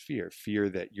from this fear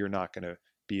that you're not going to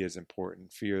be as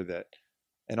important, fear that,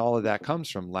 And all of that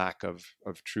comes from lack of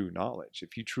true knowledge.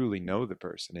 If you truly know the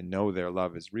person and know their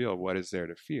love is real, what is there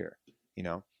to fear? You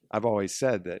know, I've always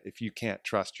said that if you can't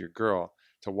trust your girl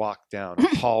to walk down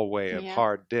a hallway of Yeah.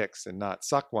 hard dicks and not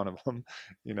suck one of them,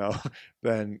 you know,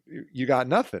 then you got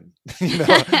nothing. You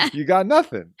know, you got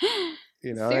nothing.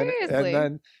 You know, and Seriously.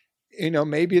 then, you know,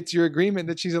 maybe it's your agreement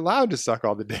that she's allowed to suck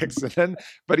all the dicks. And then,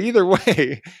 but either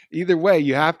way,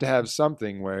 you have to have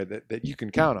something where that you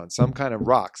can count on, some kind of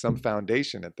rock, some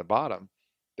foundation at the bottom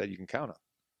that you can count on.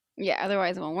 Yeah,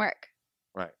 otherwise it won't work.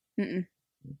 Right. Mm-mm.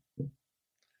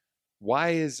 Why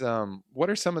is what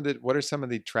are some of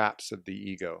the traps of the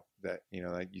ego that, you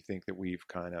know, like you think that we've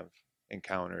kind of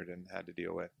encountered and had to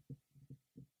deal with?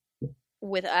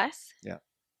 With us? Yeah.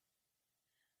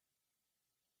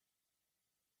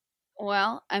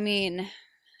 Well, I mean,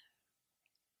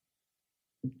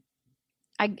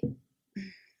 let's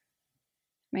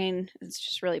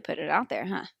just really put it out there,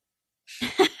 huh?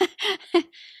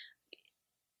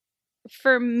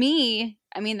 For me,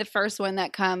 I mean, the first one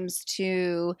that comes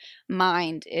to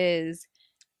mind is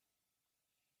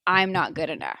I'm not good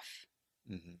enough.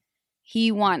 Mm-hmm.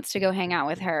 He wants to go hang out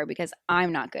with her because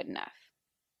I'm not good enough.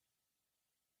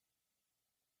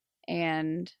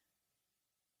 And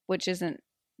which isn't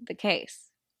the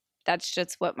case. That's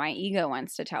just what my ego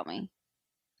wants to tell me.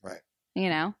 Right. You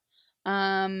know?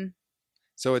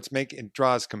 So it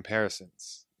draws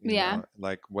comparisons. You Yeah. know?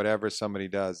 Like whatever somebody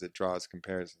does, it draws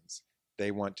comparisons.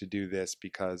 They want to do this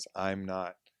because I'm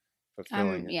not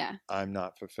fulfilling. Yeah. I'm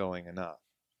not fulfilling enough.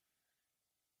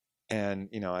 And,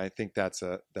 you know, I think that's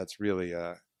really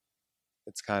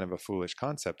it's kind of a foolish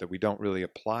concept that we don't really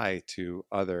apply to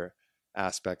other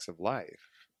aspects of life.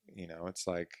 You know, it's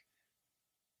like,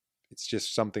 it's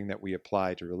just something that we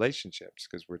apply to relationships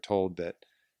because we're told that,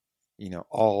 you know,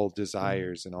 all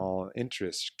desires and all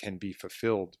interests can be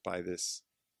fulfilled by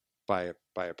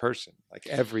a person. Like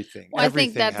everything. Well,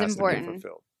 everything I think that's has important. to be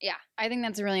fulfilled. Yeah, I think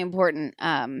that's a really important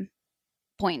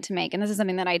point to make. And this is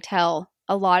something that I tell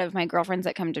a lot of my girlfriends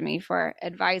that come to me for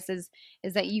advice is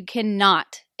that you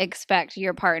cannot expect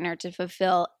your partner to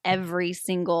fulfill every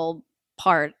single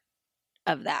part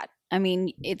of that. I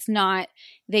mean, it's not,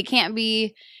 they can't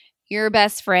be your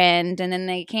best friend and then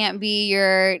they can't be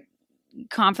your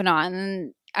confidant.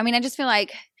 And I mean, I just feel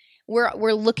like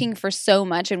we're looking for so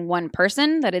much in one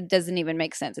person that it doesn't even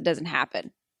make sense. It doesn't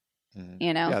happen. Mhm.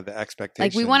 You know? Yeah, the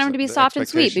expectations. Like we want him to be the soft and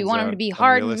sweet. We expectations want him are to be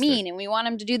hard and unrealistic. mean, and we want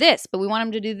him to do this, but we want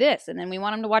him to do this, and then we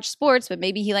want him to watch sports, but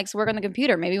maybe he likes to work on the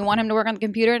computer. Maybe we want him to work on the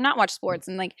computer and not watch sports.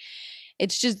 And like,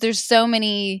 it's just there's so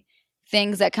many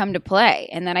things that come to play,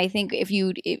 and then I think if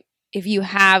you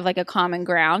have like a common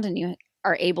ground and you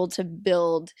are able to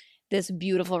build this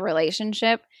beautiful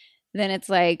relationship, then it's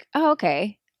like, oh,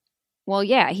 okay, well,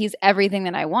 yeah, he's everything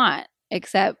that I want,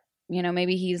 except you know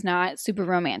maybe he's not super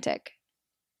romantic.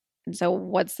 And so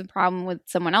what's the problem with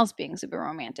someone else being super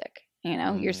romantic? You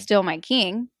know, you're still my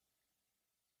king.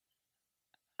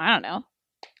 I don't know.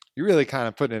 You're really kind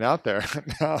of putting it out there.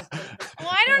 No. Well,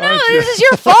 I don't know. Aren't you? This is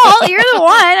your fault. You're the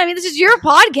one. I mean, this is your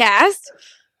podcast.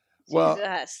 Well,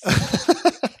 Jesus.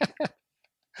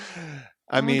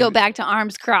 I I'm mean, gonna go back to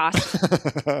arms crossed.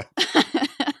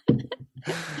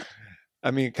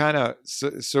 I mean, kind of.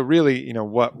 So really, you know,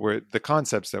 the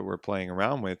concepts that we're playing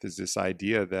around with is this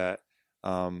idea that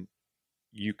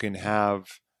you can have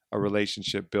a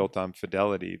relationship built on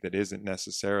fidelity that isn't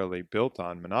necessarily built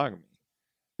on monogamy,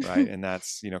 right? And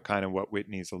that's, you know, kind of what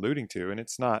Whitney's alluding to. And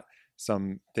it's not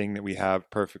something that we have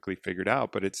perfectly figured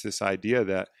out, but it's this idea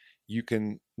that you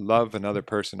can love another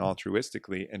person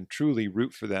altruistically and truly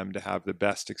root for them to have the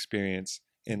best experience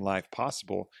in life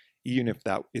possible, even if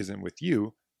that isn't with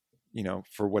you, you know,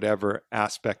 for whatever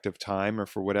aspect of time or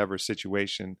for whatever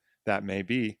situation that may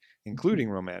be, including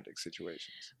romantic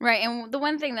situations. Right. And the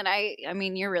one thing that I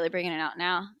mean, you're really bringing it out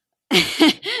now.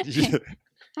 You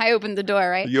I opened the door,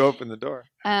 right? open the door.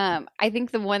 I think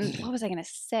the one, what was I going to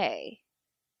say?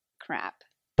 Crap.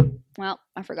 Well,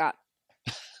 I forgot.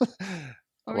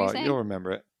 What were you saying? You'll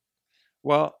remember it.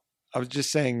 Well, I was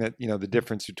just saying that, you know, the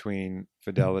difference between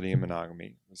fidelity and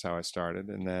monogamy was how I started.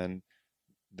 And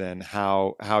then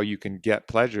how you can get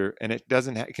pleasure, and it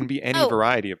doesn't it can be any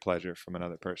variety of pleasure from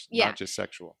another person, not just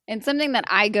sexual. And something that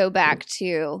I go back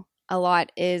to a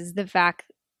lot is the fact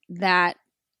that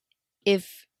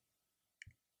if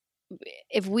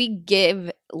we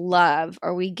give love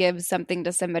or we give something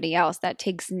to somebody else, that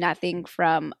takes nothing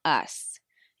from us.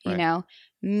 You Right. know,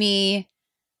 me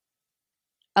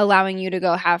allowing you to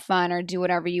go have fun or do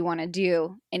whatever you want to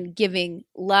do and giving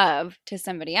love to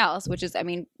somebody else, which is, I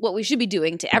mean, what we should be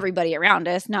doing to everybody around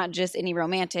us, not just any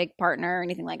romantic partner or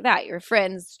anything like that. Your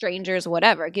friends, strangers,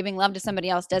 whatever. Giving love to somebody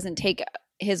else doesn't take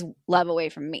his love away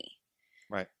from me.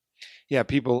 Right. Yeah.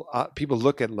 People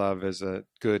look at love as a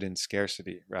good in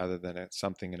scarcity rather than as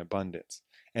something in abundance.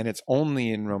 And it's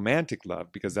only in romantic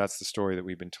love, because that's the story that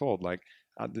we've been told. Like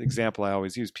the example I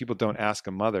always use, people don't ask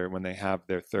a mother when they have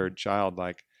their third child,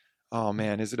 like, oh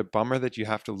man, is it a bummer that you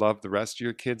have to love the rest of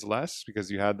your kids less because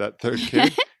you had that third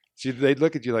kid? They'd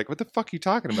look at you like, what the fuck are you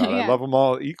talking about? Yeah. I love them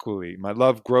all equally. My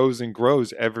love grows and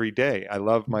grows every day. I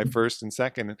love my first and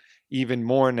second even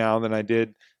more now than I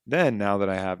did then, now that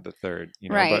I have the third. You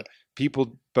know, Right.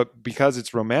 but because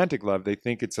it's romantic love, they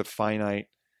think it's a finite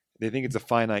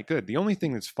good. The only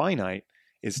thing that's finite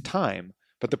is time.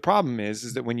 But the problem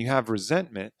is that when you have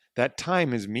resentment, that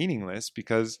time is meaningless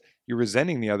because you're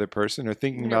resenting the other person or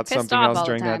thinking You're about pissed something off else all the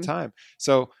during that time. time.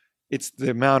 So it's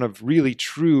the amount of really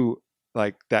true,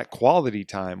 like that quality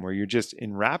time where you're just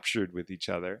enraptured with each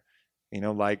other, you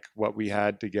know, like what we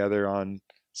had together on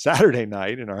Saturday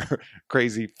night in our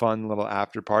crazy fun little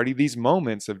after party. These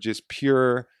moments of just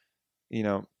pure, you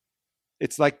know,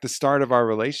 it's like the start of our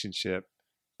relationship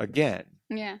again.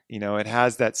 Yeah. You know, it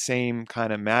has that same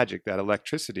kind of magic, that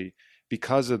electricity,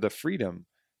 because of the freedom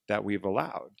that we've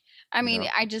allowed. I mean, know?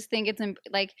 I just think it's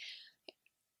like,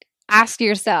 ask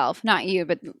yourself, not you,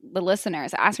 but the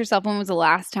listeners, ask yourself, when was the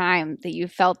last time that you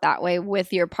felt that way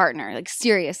with your partner? Like,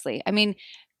 seriously. I mean,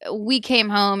 we came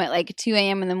home at like 2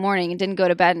 a.m. in the morning and didn't go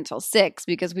to bed until 6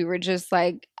 because we were just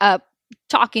like up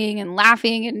talking and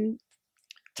laughing and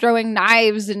throwing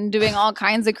knives and doing all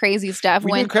kinds of crazy stuff.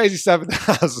 We do crazy stuff at the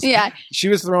house. Yeah. She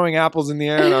was throwing apples in the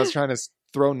air and I was trying to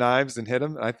throw knives and hit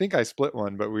them. I think I split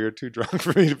one, but we were too drunk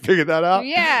for me to figure that out.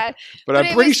 Yeah. But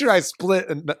I'm pretty sure I split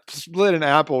an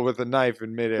apple with a knife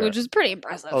in midair. Which is pretty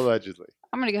impressive. Allegedly.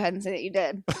 I'm going to go ahead and say that you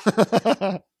did.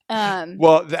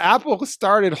 Well, the apple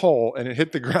started whole and it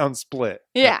hit the ground split.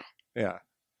 Yeah. Yeah.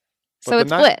 So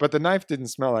it's split. But the knife didn't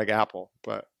smell like apple,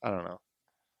 but I don't know.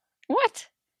 What?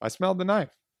 I smelled the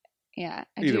knife. Yeah.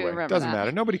 I Either do way, remember doesn't that.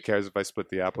 matter. Nobody cares if I split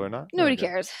the apple or not. Nobody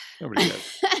cares. Nobody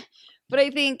cares. But I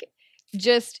think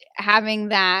just having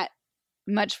that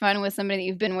much fun with somebody that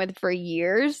you've been with for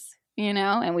years, you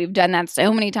know, and we've done that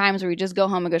so many times where we just go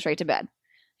home and go straight to bed,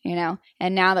 you know,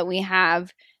 and now that we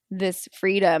have this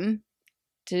freedom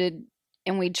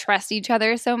and we trust each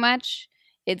other so much,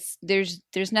 there's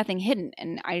nothing hidden,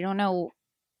 and I don't know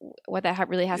what that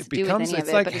really has to do with any of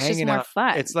it, but it's just more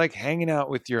fun. It's like hanging out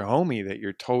with your homie that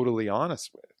you're totally honest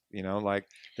with, you know, like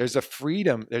there's a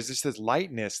freedom, there's just this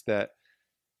lightness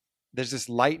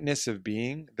of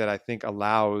being that I think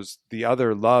allows the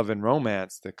other love and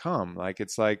romance to come. Like,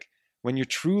 it's like when you're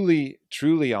truly,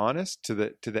 truly honest to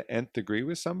the nth degree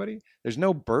with somebody, there's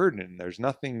no burden. There's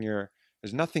nothing you're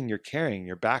carrying.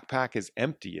 Your backpack is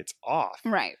empty. It's off.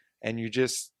 Right. And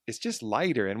it's just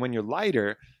lighter. And when you're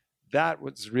lighter, that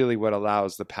was really what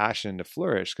allows the passion to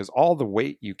flourish, because all the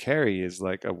weight you carry is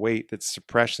like a weight that's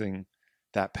suppressing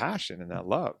that passion and that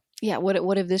love. Yeah,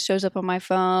 what if this shows up on my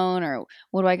phone, or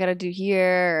what do I got to do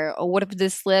here, or what if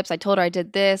this slips? I told her I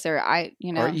did this, or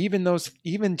or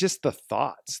even just the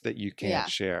thoughts that you can't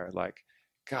share, like,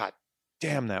 God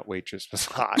damn, that waitress was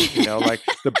hot, you know, like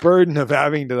the burden of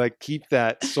having to like keep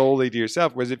that solely to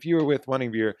yourself. Whereas if you were with one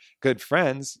of your good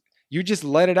friends, you just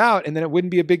let it out, and then it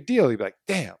wouldn't be a big deal. You'd be like,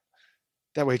 damn,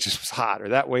 that waitress was hot, or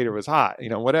that waiter was hot, you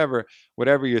know, whatever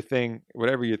your thing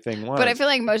was. But I feel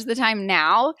like most of the time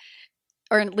now,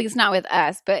 or at least not with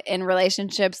us, but in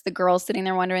relationships, the girl's sitting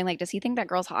there wondering, like, does he think that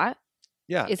girl's hot?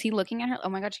 Yeah. Is he looking at her? Oh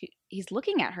my God, he's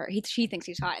looking at her. She thinks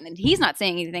he's hot. And then he's not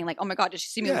saying anything, like, oh my God, did she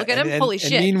see me look at him? Holy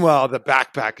shit. And meanwhile, the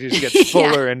backpack just gets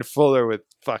fuller and fuller with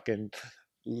fucking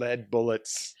lead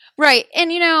bullets. Right.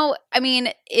 And, you know, I mean,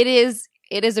 it is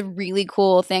a really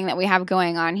cool thing that we have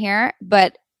going on here,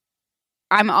 but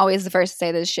I'm always the first to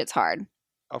say this shit's hard.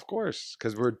 Of course,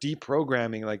 because we're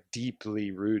deprogramming like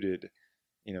deeply rooted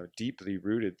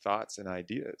thoughts and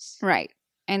ideas. Right.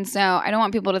 And so I don't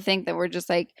want people to think that we're just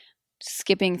like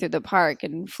skipping through the park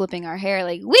and flipping our hair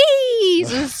like, wee,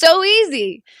 this is so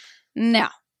easy. No.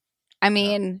 I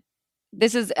mean,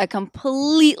 this is a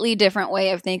completely different way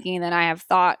of thinking than I have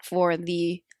thought for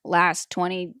the last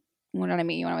 20, when did I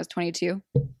meet you? When I was 22?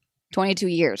 22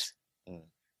 years.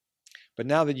 But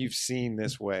now that you've seen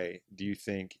this way, do you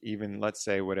think, even let's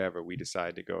say whatever, we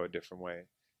decide to go a different way,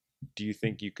 do you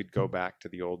think you could go back to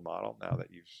the old model now that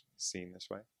you've seen this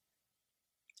way?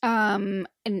 And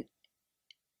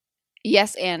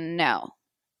yes and no.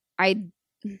 I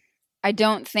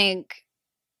don't think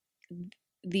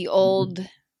the old,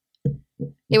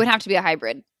 it would have to be a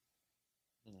hybrid.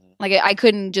 Like I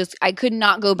could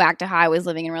not go back to how I was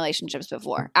living in relationships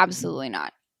before. Absolutely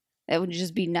not. That would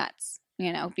just be nuts.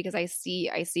 because I see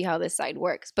how this side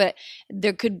works. But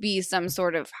there could be some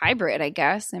sort of hybrid, I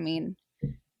guess. I mean,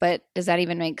 but does that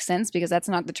even make sense? Because that's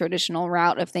not the traditional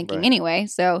route of thinking Right. anyway.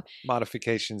 So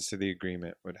Modifications to the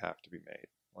agreement would have to be made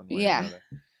one way Yeah. or another.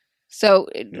 So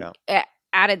Yeah.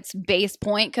 at its base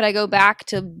point, could I go back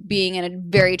to being in a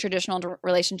very traditional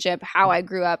relationship, how I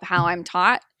grew up, how I'm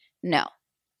taught? No.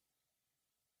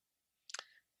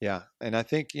 Yeah. And I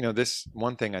think, this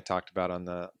one thing I talked about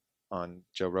on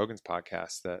Joe Rogan's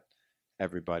podcast that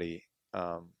everybody,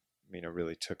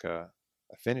 really took a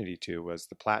affinity to was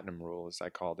the platinum rule, as I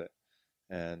called it.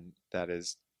 And that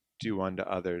is do unto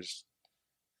others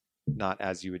not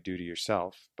as you would do to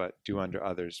yourself, but do unto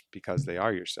others because they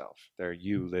are yourself. They're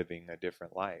you living a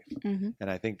different life. Mm-hmm. And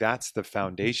I think that's the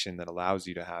foundation that allows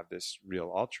you to have this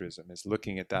real altruism, is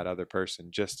looking at that other person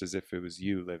just as if it was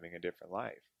you living a different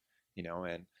life,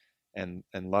 and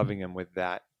loving them with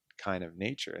that kind of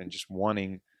nature, and just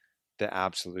wanting the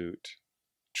absolute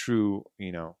true,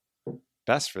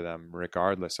 best for them,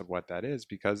 regardless of what that is,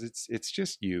 because it's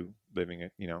just you living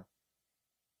it,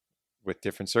 with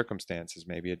different circumstances,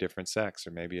 maybe a different sex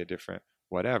or maybe a different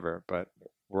whatever, but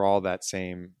we're all that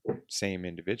same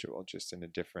individual, just in a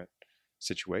different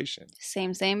situation.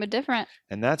 Same, but different.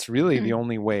 And that's really the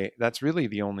only way. That's really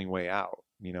the only way out.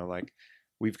 Like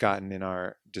we've gotten in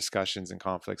our discussions and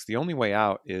conflicts, the only way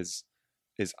out is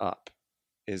up,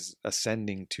 is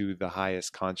ascending to the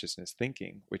highest consciousness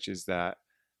thinking, which is that,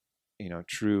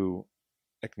 true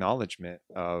acknowledgement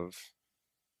of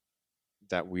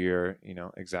that we're,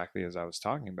 exactly as I was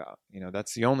talking about.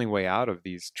 That's the only way out of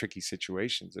these tricky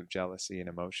situations of jealousy and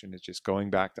emotion, is just going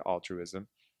back to altruism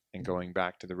and going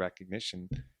back to the recognition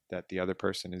that the other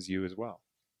person is you as well.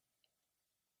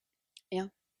 Yeah.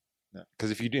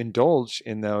 Because if you indulge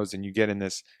in those and you get in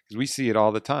this, because we see it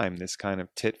all the time, this kind of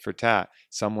tit for tat.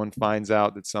 Someone finds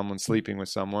out that someone's sleeping with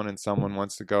someone and someone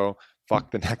wants to go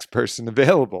fuck the next person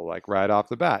available, like right off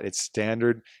the bat. It's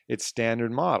standard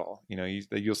model.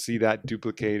 You'll see that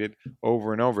duplicated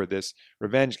over and over, this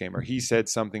revenge game. Or he said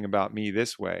something about me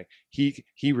this way.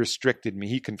 He restricted me.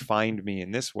 He confined me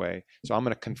in this way. So I'm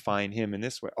going to confine him in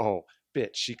this way. Oh,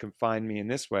 bitch, she confined me in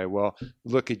this way. Well,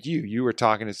 look at you. You were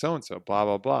talking to so-and-so, blah,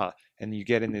 blah, blah. And you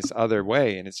get in this other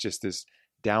way, and it's just this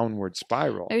downward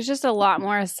spiral. There's just a lot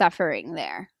more suffering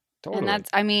there. Totally.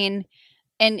 And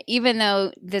and even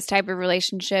though this type of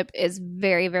relationship is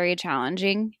very, very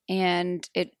challenging, and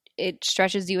it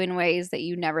stretches you in ways that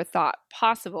you never thought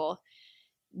possible,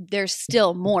 there's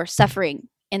still more suffering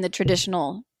in the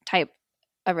traditional type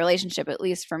of relationship, at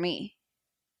least for me.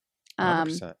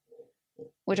 100%.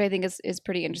 Which I think is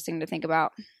pretty interesting to think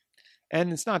about.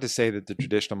 And it's not to say that the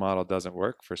traditional model doesn't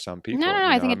work for some people. No,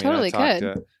 I think it totally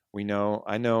could.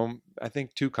 I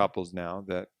think 2 couples now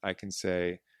that I can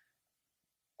say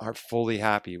are fully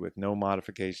happy with no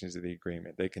modifications of the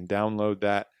agreement. They can download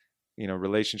that,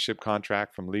 relationship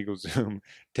contract from LegalZoom,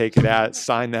 take it out,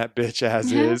 sign that bitch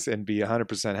as is, and be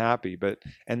 100% happy.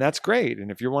 And that's great. And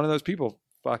if you're one of those people,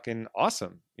 fucking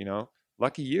awesome.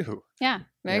 Lucky you. Yeah,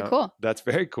 very cool. That's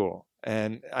very cool.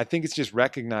 And I think it's just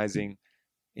recognizing,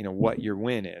 what your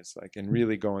win is, like, and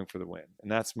really going for the win.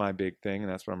 And that's my big thing.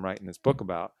 And that's what I'm writing this book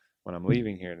about when I'm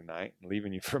leaving here tonight, and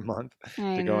leaving you for a month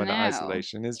to go into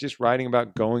isolation, is just writing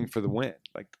about going for the win,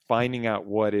 like finding out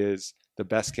what is the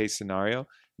best case scenario.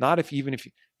 Not even if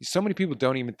so many people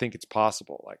don't even think it's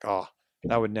possible. Like, oh,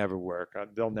 that would never work.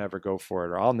 They'll never go for it,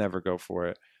 or I'll never go for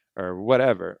it, or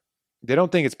whatever. They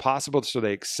don't think it's possible. So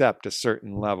they accept a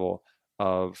certain level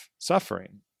of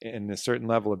suffering and a certain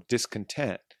level of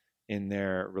discontent in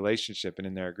their relationship and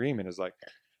in their agreement. Is like,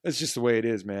 it's just the way it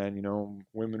is, man.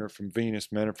 Women are from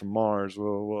Venus, men are from Mars.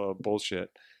 Well,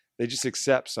 bullshit. They just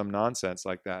accept some nonsense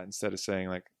like that instead of saying,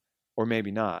 like, or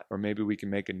maybe not, or maybe we can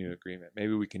make a new agreement.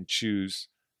 Maybe we can choose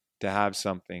to have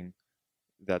something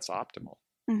that's optimal.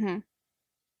 Mm-hmm.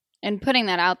 And putting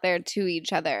that out there to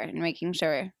each other and making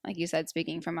sure, like you said,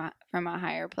 speaking from a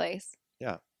higher place.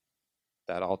 Yeah,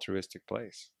 that altruistic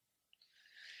place.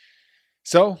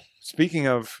 So, speaking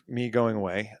of me going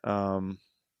away,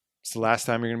 it's the last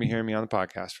time you're going to be hearing me on the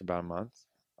podcast for about a month.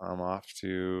 I'm off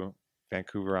to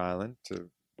Vancouver Island to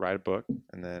write a book,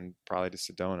 and then probably to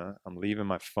Sedona. I'm leaving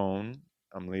my phone.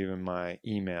 I'm leaving my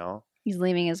email. He's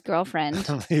leaving his girlfriend.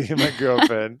 I'm leaving my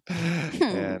girlfriend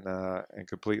and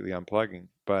completely unplugging.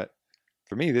 But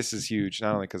for me, this is huge,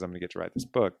 not only because I'm going to get to write this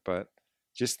book, but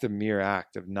just the mere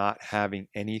act of not having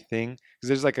anything. Because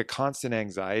there's like a constant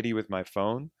anxiety with my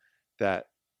phone that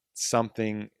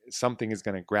something is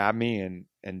going to grab me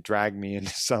and drag me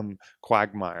into some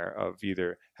quagmire of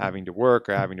either having to work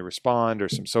or having to respond or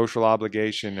some social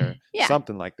obligation or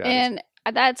something like that. And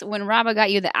that's when Rabba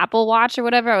got you the Apple Watch or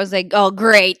whatever. I was like, oh,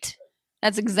 great.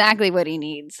 That's exactly what he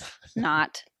needs.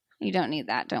 Not. You don't need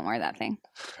that. Don't wear that thing.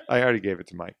 I already gave it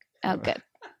to Mike. Oh, good.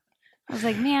 I was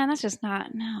like, man, that's just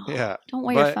not. No. Yeah. Don't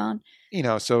wear your phone. You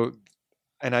know, so,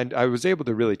 and I was able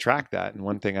to really track that. And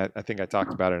one thing I think I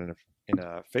talked about it in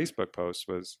a Facebook post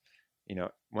was, you know,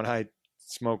 when I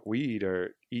smoke weed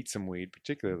or eat some weed,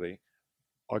 particularly,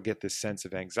 I'll get this sense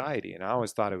of anxiety. And I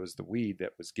always thought it was the weed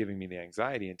that was giving me the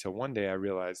anxiety until one day I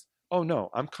realized, oh no,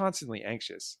 I'm constantly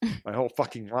anxious my whole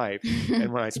fucking life.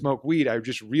 And when I smoke weed, I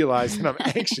just realize that I'm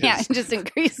anxious. Yeah, it just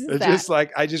increases It's that. just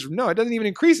like, no, it doesn't even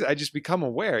increase it. I just become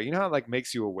aware. You know how it like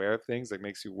makes you aware of things? Like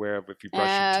makes you aware of if you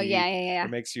brush your teeth. Yeah.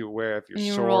 It makes you aware if When you're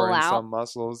you sore roll in out. some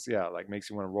muscles. Yeah, like makes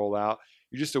you want to roll out.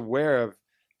 You're just aware of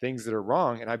things that are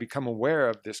wrong. And I become aware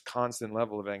of this constant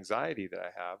level of anxiety that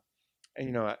I have. And,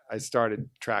 you know, I started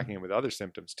tracking it with other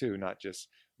symptoms too, not just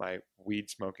my weed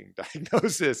smoking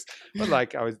diagnosis, but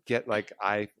like I would get like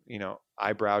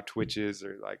eyebrow twitches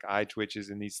or like eye twitches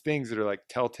and these things that are like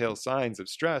telltale signs of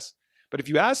stress. But if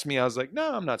you asked me, I was like,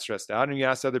 no, I'm not stressed out. And you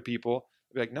ask other people,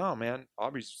 I'd be like, no, man,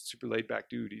 Aubrey's a super laid back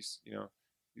dude.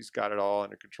 He's got it all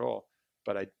under control.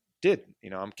 But I did,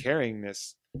 I'm carrying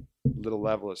this little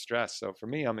level of stress. So for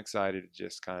me, I'm excited to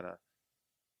just kind of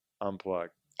unplug.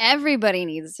 Everybody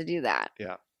needs to do that.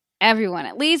 Yeah. Everyone,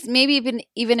 at least maybe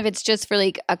even if it's just for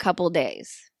like a couple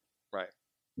days. Right.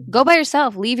 Go by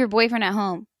yourself. Leave your boyfriend at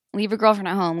home. Leave your girlfriend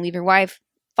at home. Leave your wife,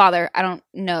 father. I don't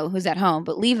know who's at home,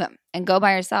 but leave him and go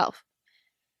by yourself.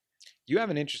 You have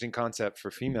an interesting concept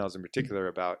for females in particular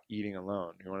about eating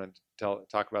alone. You want to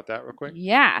talk about that real quick?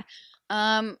 Yeah.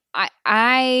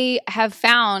 I have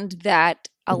found that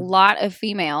a lot of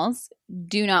females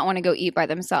do not want to go eat by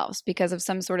themselves because of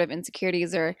some sort of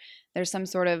insecurities or there's some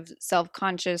sort of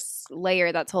self-conscious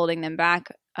layer that's holding them back.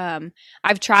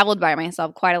 I've traveled by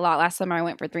myself quite a lot. Last summer I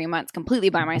went for 3 months completely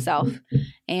by myself.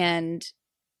 And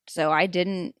so I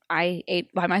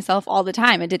ate by myself all the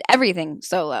time. I did everything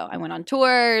solo. I went on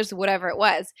tours, whatever it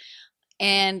was.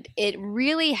 And it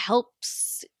really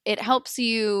helps. It helps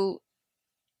you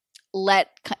let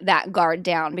that guard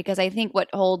down, because I think what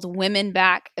holds women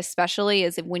back especially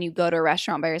is if when you go to a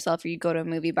restaurant by yourself or you go to a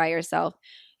movie by yourself,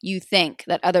 you think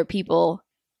that other people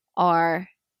are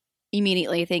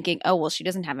immediately thinking, oh, well, she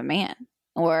doesn't have a man,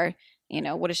 or,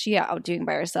 what is she out doing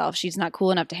by herself? She's not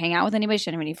cool enough to hang out with anybody.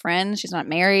 She doesn't have any friends. She's not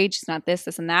married. She's not this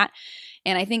and that.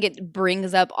 And I think it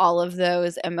brings up all of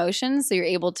those emotions so you're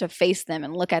able to face them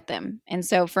and look at them. And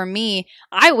so for me,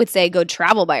 I would say go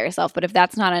travel by yourself. But if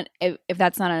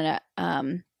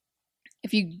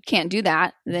you can't do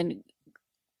that, then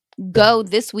go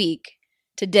this week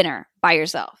to dinner by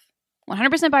yourself.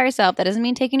 100% by yourself. That doesn't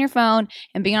mean taking your phone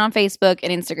and being on Facebook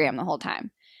and Instagram the whole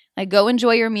time. Like, go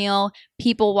enjoy your meal,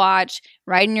 people watch,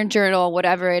 write in your journal,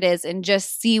 whatever it is, and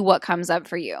just see what comes up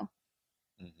for you.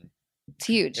 Mm-hmm. It's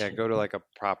huge. Yeah, go to like a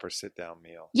proper sit-down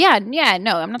meal. Yeah,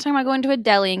 no, I'm not talking about going to a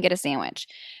deli and get a sandwich.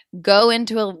 Go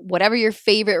into whatever your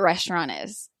favorite restaurant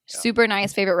is. Yeah. Super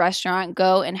nice favorite restaurant.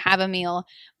 Go and have a meal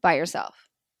by yourself.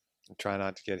 And try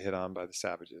not to get hit on by the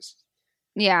savages.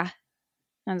 Yeah,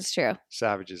 that's true.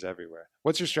 Savages everywhere.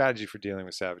 What's your strategy for dealing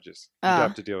with savages? You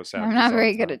have to deal with savages. I'm not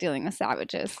very good at dealing with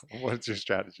savages. What's your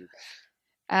strategy?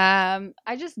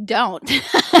 I just don't.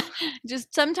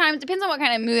 Just sometimes depends on what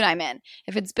kind of mood I'm in.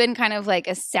 If it's been kind of like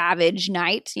a savage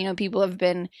night, people have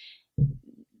been,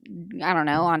 I don't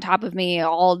know, on top of me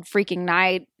all freaking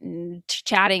night,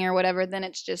 chatting or whatever, then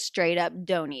it's just straight up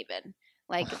don't even.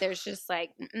 Like, there's just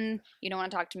like, you don't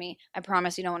want to talk to me. I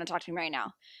promise you don't want to talk to me right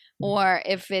now. Or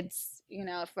if it's,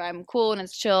 if I'm cool and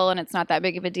it's chill and it's not that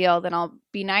big of a deal, then I'll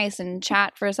be nice and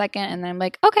chat for a second. And then I'm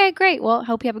like, okay, great. Well,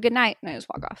 hope you have a good night. And I just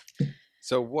walk off.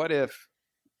 So what if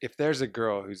there's a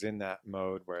girl who's in that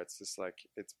mode where it's just like,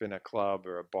 it's been a club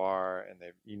or a bar and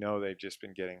they've just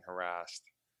been getting harassed.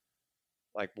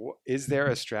 Like, is there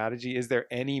a strategy? Is there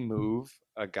any move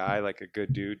a guy, like a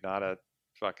good dude, not a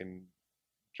fucking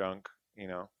drunk,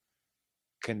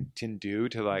 can do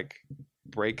to like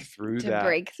break through that?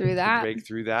 Break through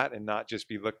that and not just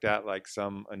be looked at like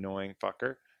some annoying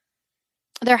fucker?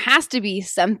 There has to be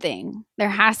something. There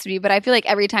has to be. But I feel like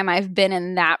every time I've been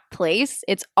in that place,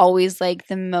 it's always like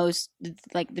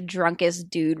the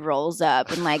drunkest dude rolls up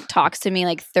and like talks to me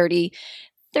like 30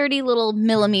 little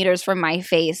millimeters from my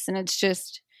face. And it's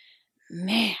just,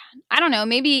 man, I don't know.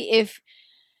 Maybe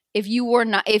if you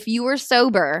were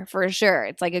sober, for sure,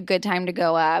 it's like a good time to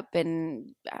go up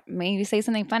and maybe say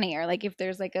something funny, or like if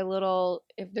there's like a little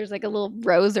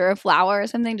rose or a flower or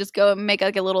something, just go and make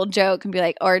like a little joke and be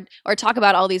like, or talk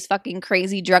about all these fucking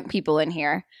crazy drunk people in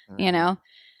here,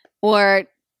 or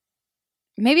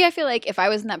maybe I feel like if I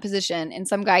was in that position and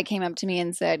some guy came up to me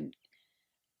and said,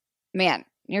 man,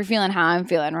 you're feeling how I'm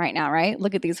feeling right now, right?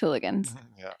 Look at these hooligans.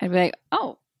 Yeah. I'd be like,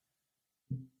 oh,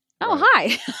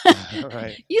 Right. hi.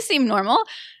 Right. You seem normal.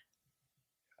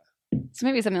 So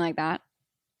maybe something like that.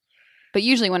 But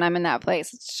usually when I'm in that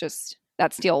place, it's just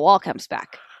that steel wall comes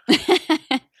back.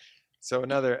 So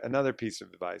another piece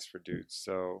of advice for dudes.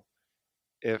 So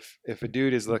if a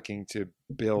dude is looking to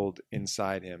build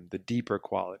inside him the deeper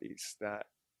qualities that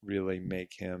really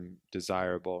make him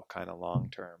desirable kind of long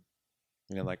term,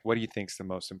 like what do you think is the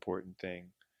most important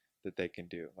thing that they can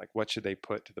do? Like what should they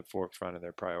put to the forefront of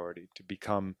their priority to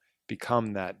become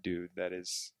that dude that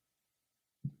is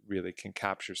really can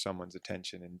capture someone's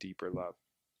attention and deeper love?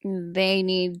 They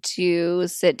need to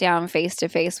sit down face to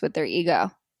face with their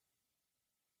ego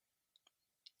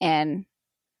and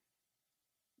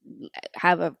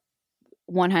have a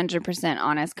 100%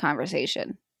 honest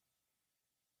conversation.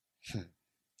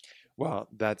 Well,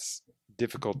 that's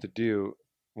difficult to do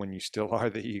when you still are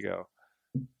the ego.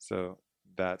 So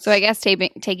I guess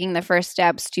taking the first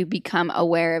steps to become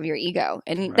aware of your ego,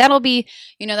 and Right. that'll be,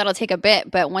 that'll take a bit.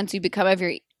 But once you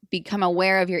become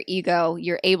aware of your ego,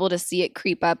 you're able to see it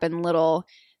creep up in little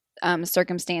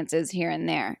circumstances here and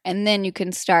there, and then you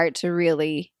can start to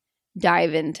really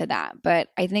dive into that. But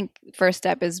I think first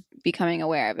step is becoming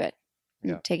aware of it,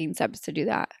 and Yeah. taking steps to do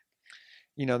that.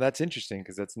 That's interesting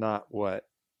because that's not what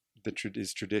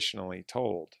is traditionally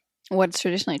told. What's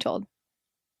traditionally told?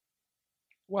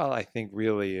 Well, I think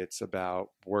really it's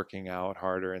about working out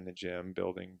harder in the gym,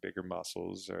 building bigger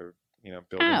muscles, or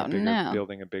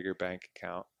building a bigger bank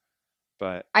account.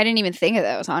 But I didn't even think of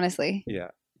those, honestly. yeah,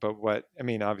 but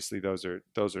obviously those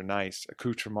are nice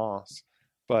accoutrements,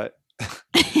 but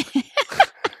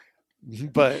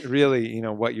but really,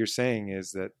 what you're saying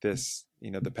is that this,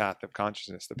 the path of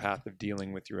consciousness, the path of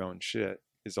dealing with your own shit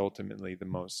is ultimately the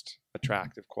most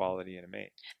attractive quality in a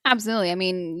mate. Absolutely. I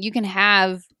mean,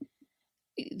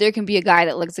 there can be a guy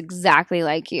that looks exactly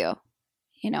like you,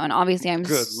 and obviously I'm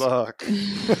Good luck.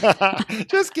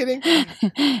 Just kidding.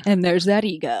 And there's that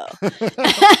ego.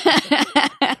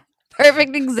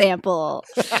 Perfect example.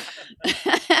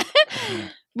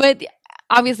 But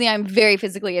obviously I'm very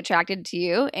physically attracted to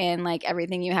you and like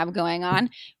everything you have going on,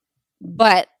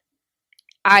 but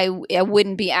I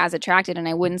wouldn't be as attracted and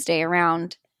I wouldn't stay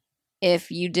around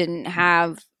if you didn't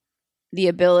have the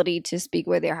ability to speak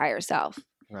with your higher self.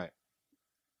 Right.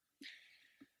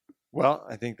 Well,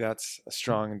 I think that's a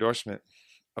strong endorsement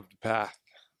of the path.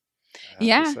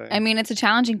 Yeah. I mean, it's a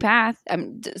challenging path.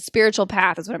 Spiritual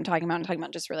path is what I'm talking about. I'm talking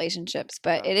about just relationships,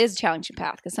 but it is a challenging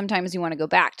path because sometimes you want to go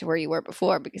back to where you were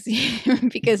before because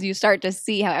you start to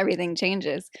see how everything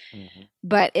changes. Mm-hmm.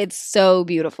 But it's so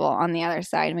beautiful on the other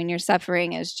side. I mean, your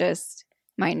suffering is just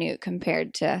minute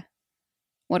compared to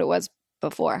what it was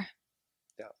before.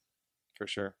 Yeah, for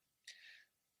sure.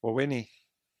 Well, Whitney,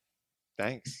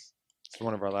 thanks. It's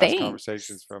one of our last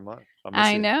conversations for a month.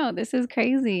 I know. This is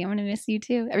crazy. I'm going to miss you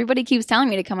too. Everybody keeps telling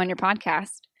me to come on your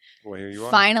podcast. Well, here you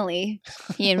are. Finally,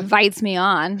 he invites me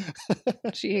on.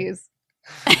 Jeez.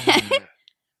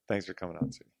 Thanks for coming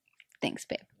on, Sue. Thanks,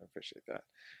 babe. I appreciate that.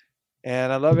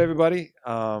 And I love everybody.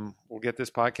 We'll get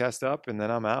this podcast up and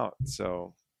then I'm out.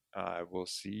 So I will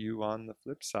see you on the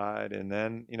flip side. And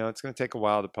then, it's going to take a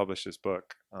while to publish this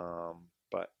book.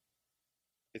 But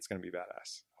it's going to be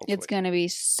badass. Hopefully. It's going to be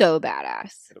so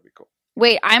badass. It'll be cool.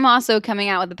 Wait, I'm also coming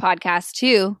out with a podcast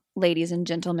too, ladies and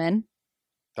gentlemen.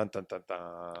 Dun, dun, dun,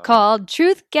 dun. Called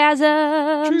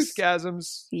Truthgasms.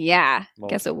 Truthgasms. Yeah.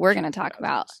 Guess what we're going to talk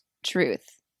about? Truth.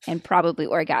 And probably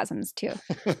orgasms too.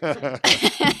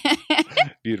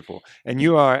 Beautiful. And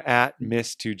you are at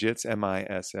Miss Two Jits,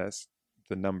 MISS,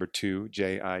 the number 2,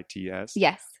 JITS.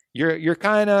 Yes. You're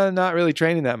kind of not really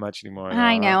training that much anymore.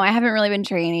 I know. I haven't really been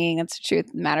training. That's the truth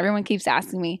of the matter. Everyone keeps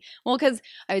asking me. Well, because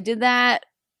I did that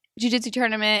jiu-jitsu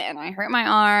tournament and I hurt my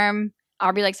arm.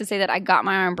 Aubrey likes to say that I got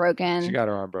my arm broken. She got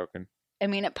her arm broken. I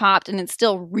mean, it popped and it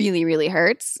still really, really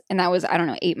hurts. And that was,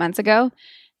 8 months ago.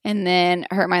 And then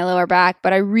hurt my lower back.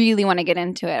 But I really want to get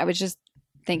into it. I was just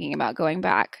thinking about going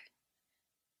back.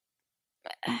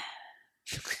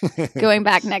 Going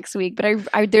back next week, but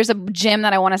I there's a gym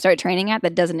that I want to start training at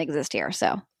that doesn't exist here.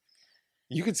 So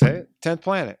you can say it. 10th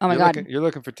Planet. Oh my God. You're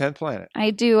looking for 10th Planet.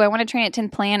 I do. I want to train at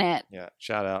 10th Planet. Yeah.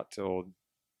 Shout out to old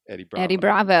Eddie Bravo. Eddie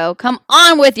Bravo. Come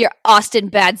on with your Austin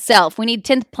bad self. We need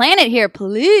 10th Planet here,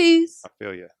 please. I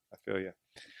feel you.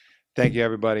 Thank you,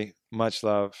 everybody. Much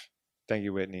love. Thank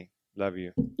you, Whitney. Love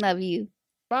you. Love you.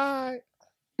 Bye.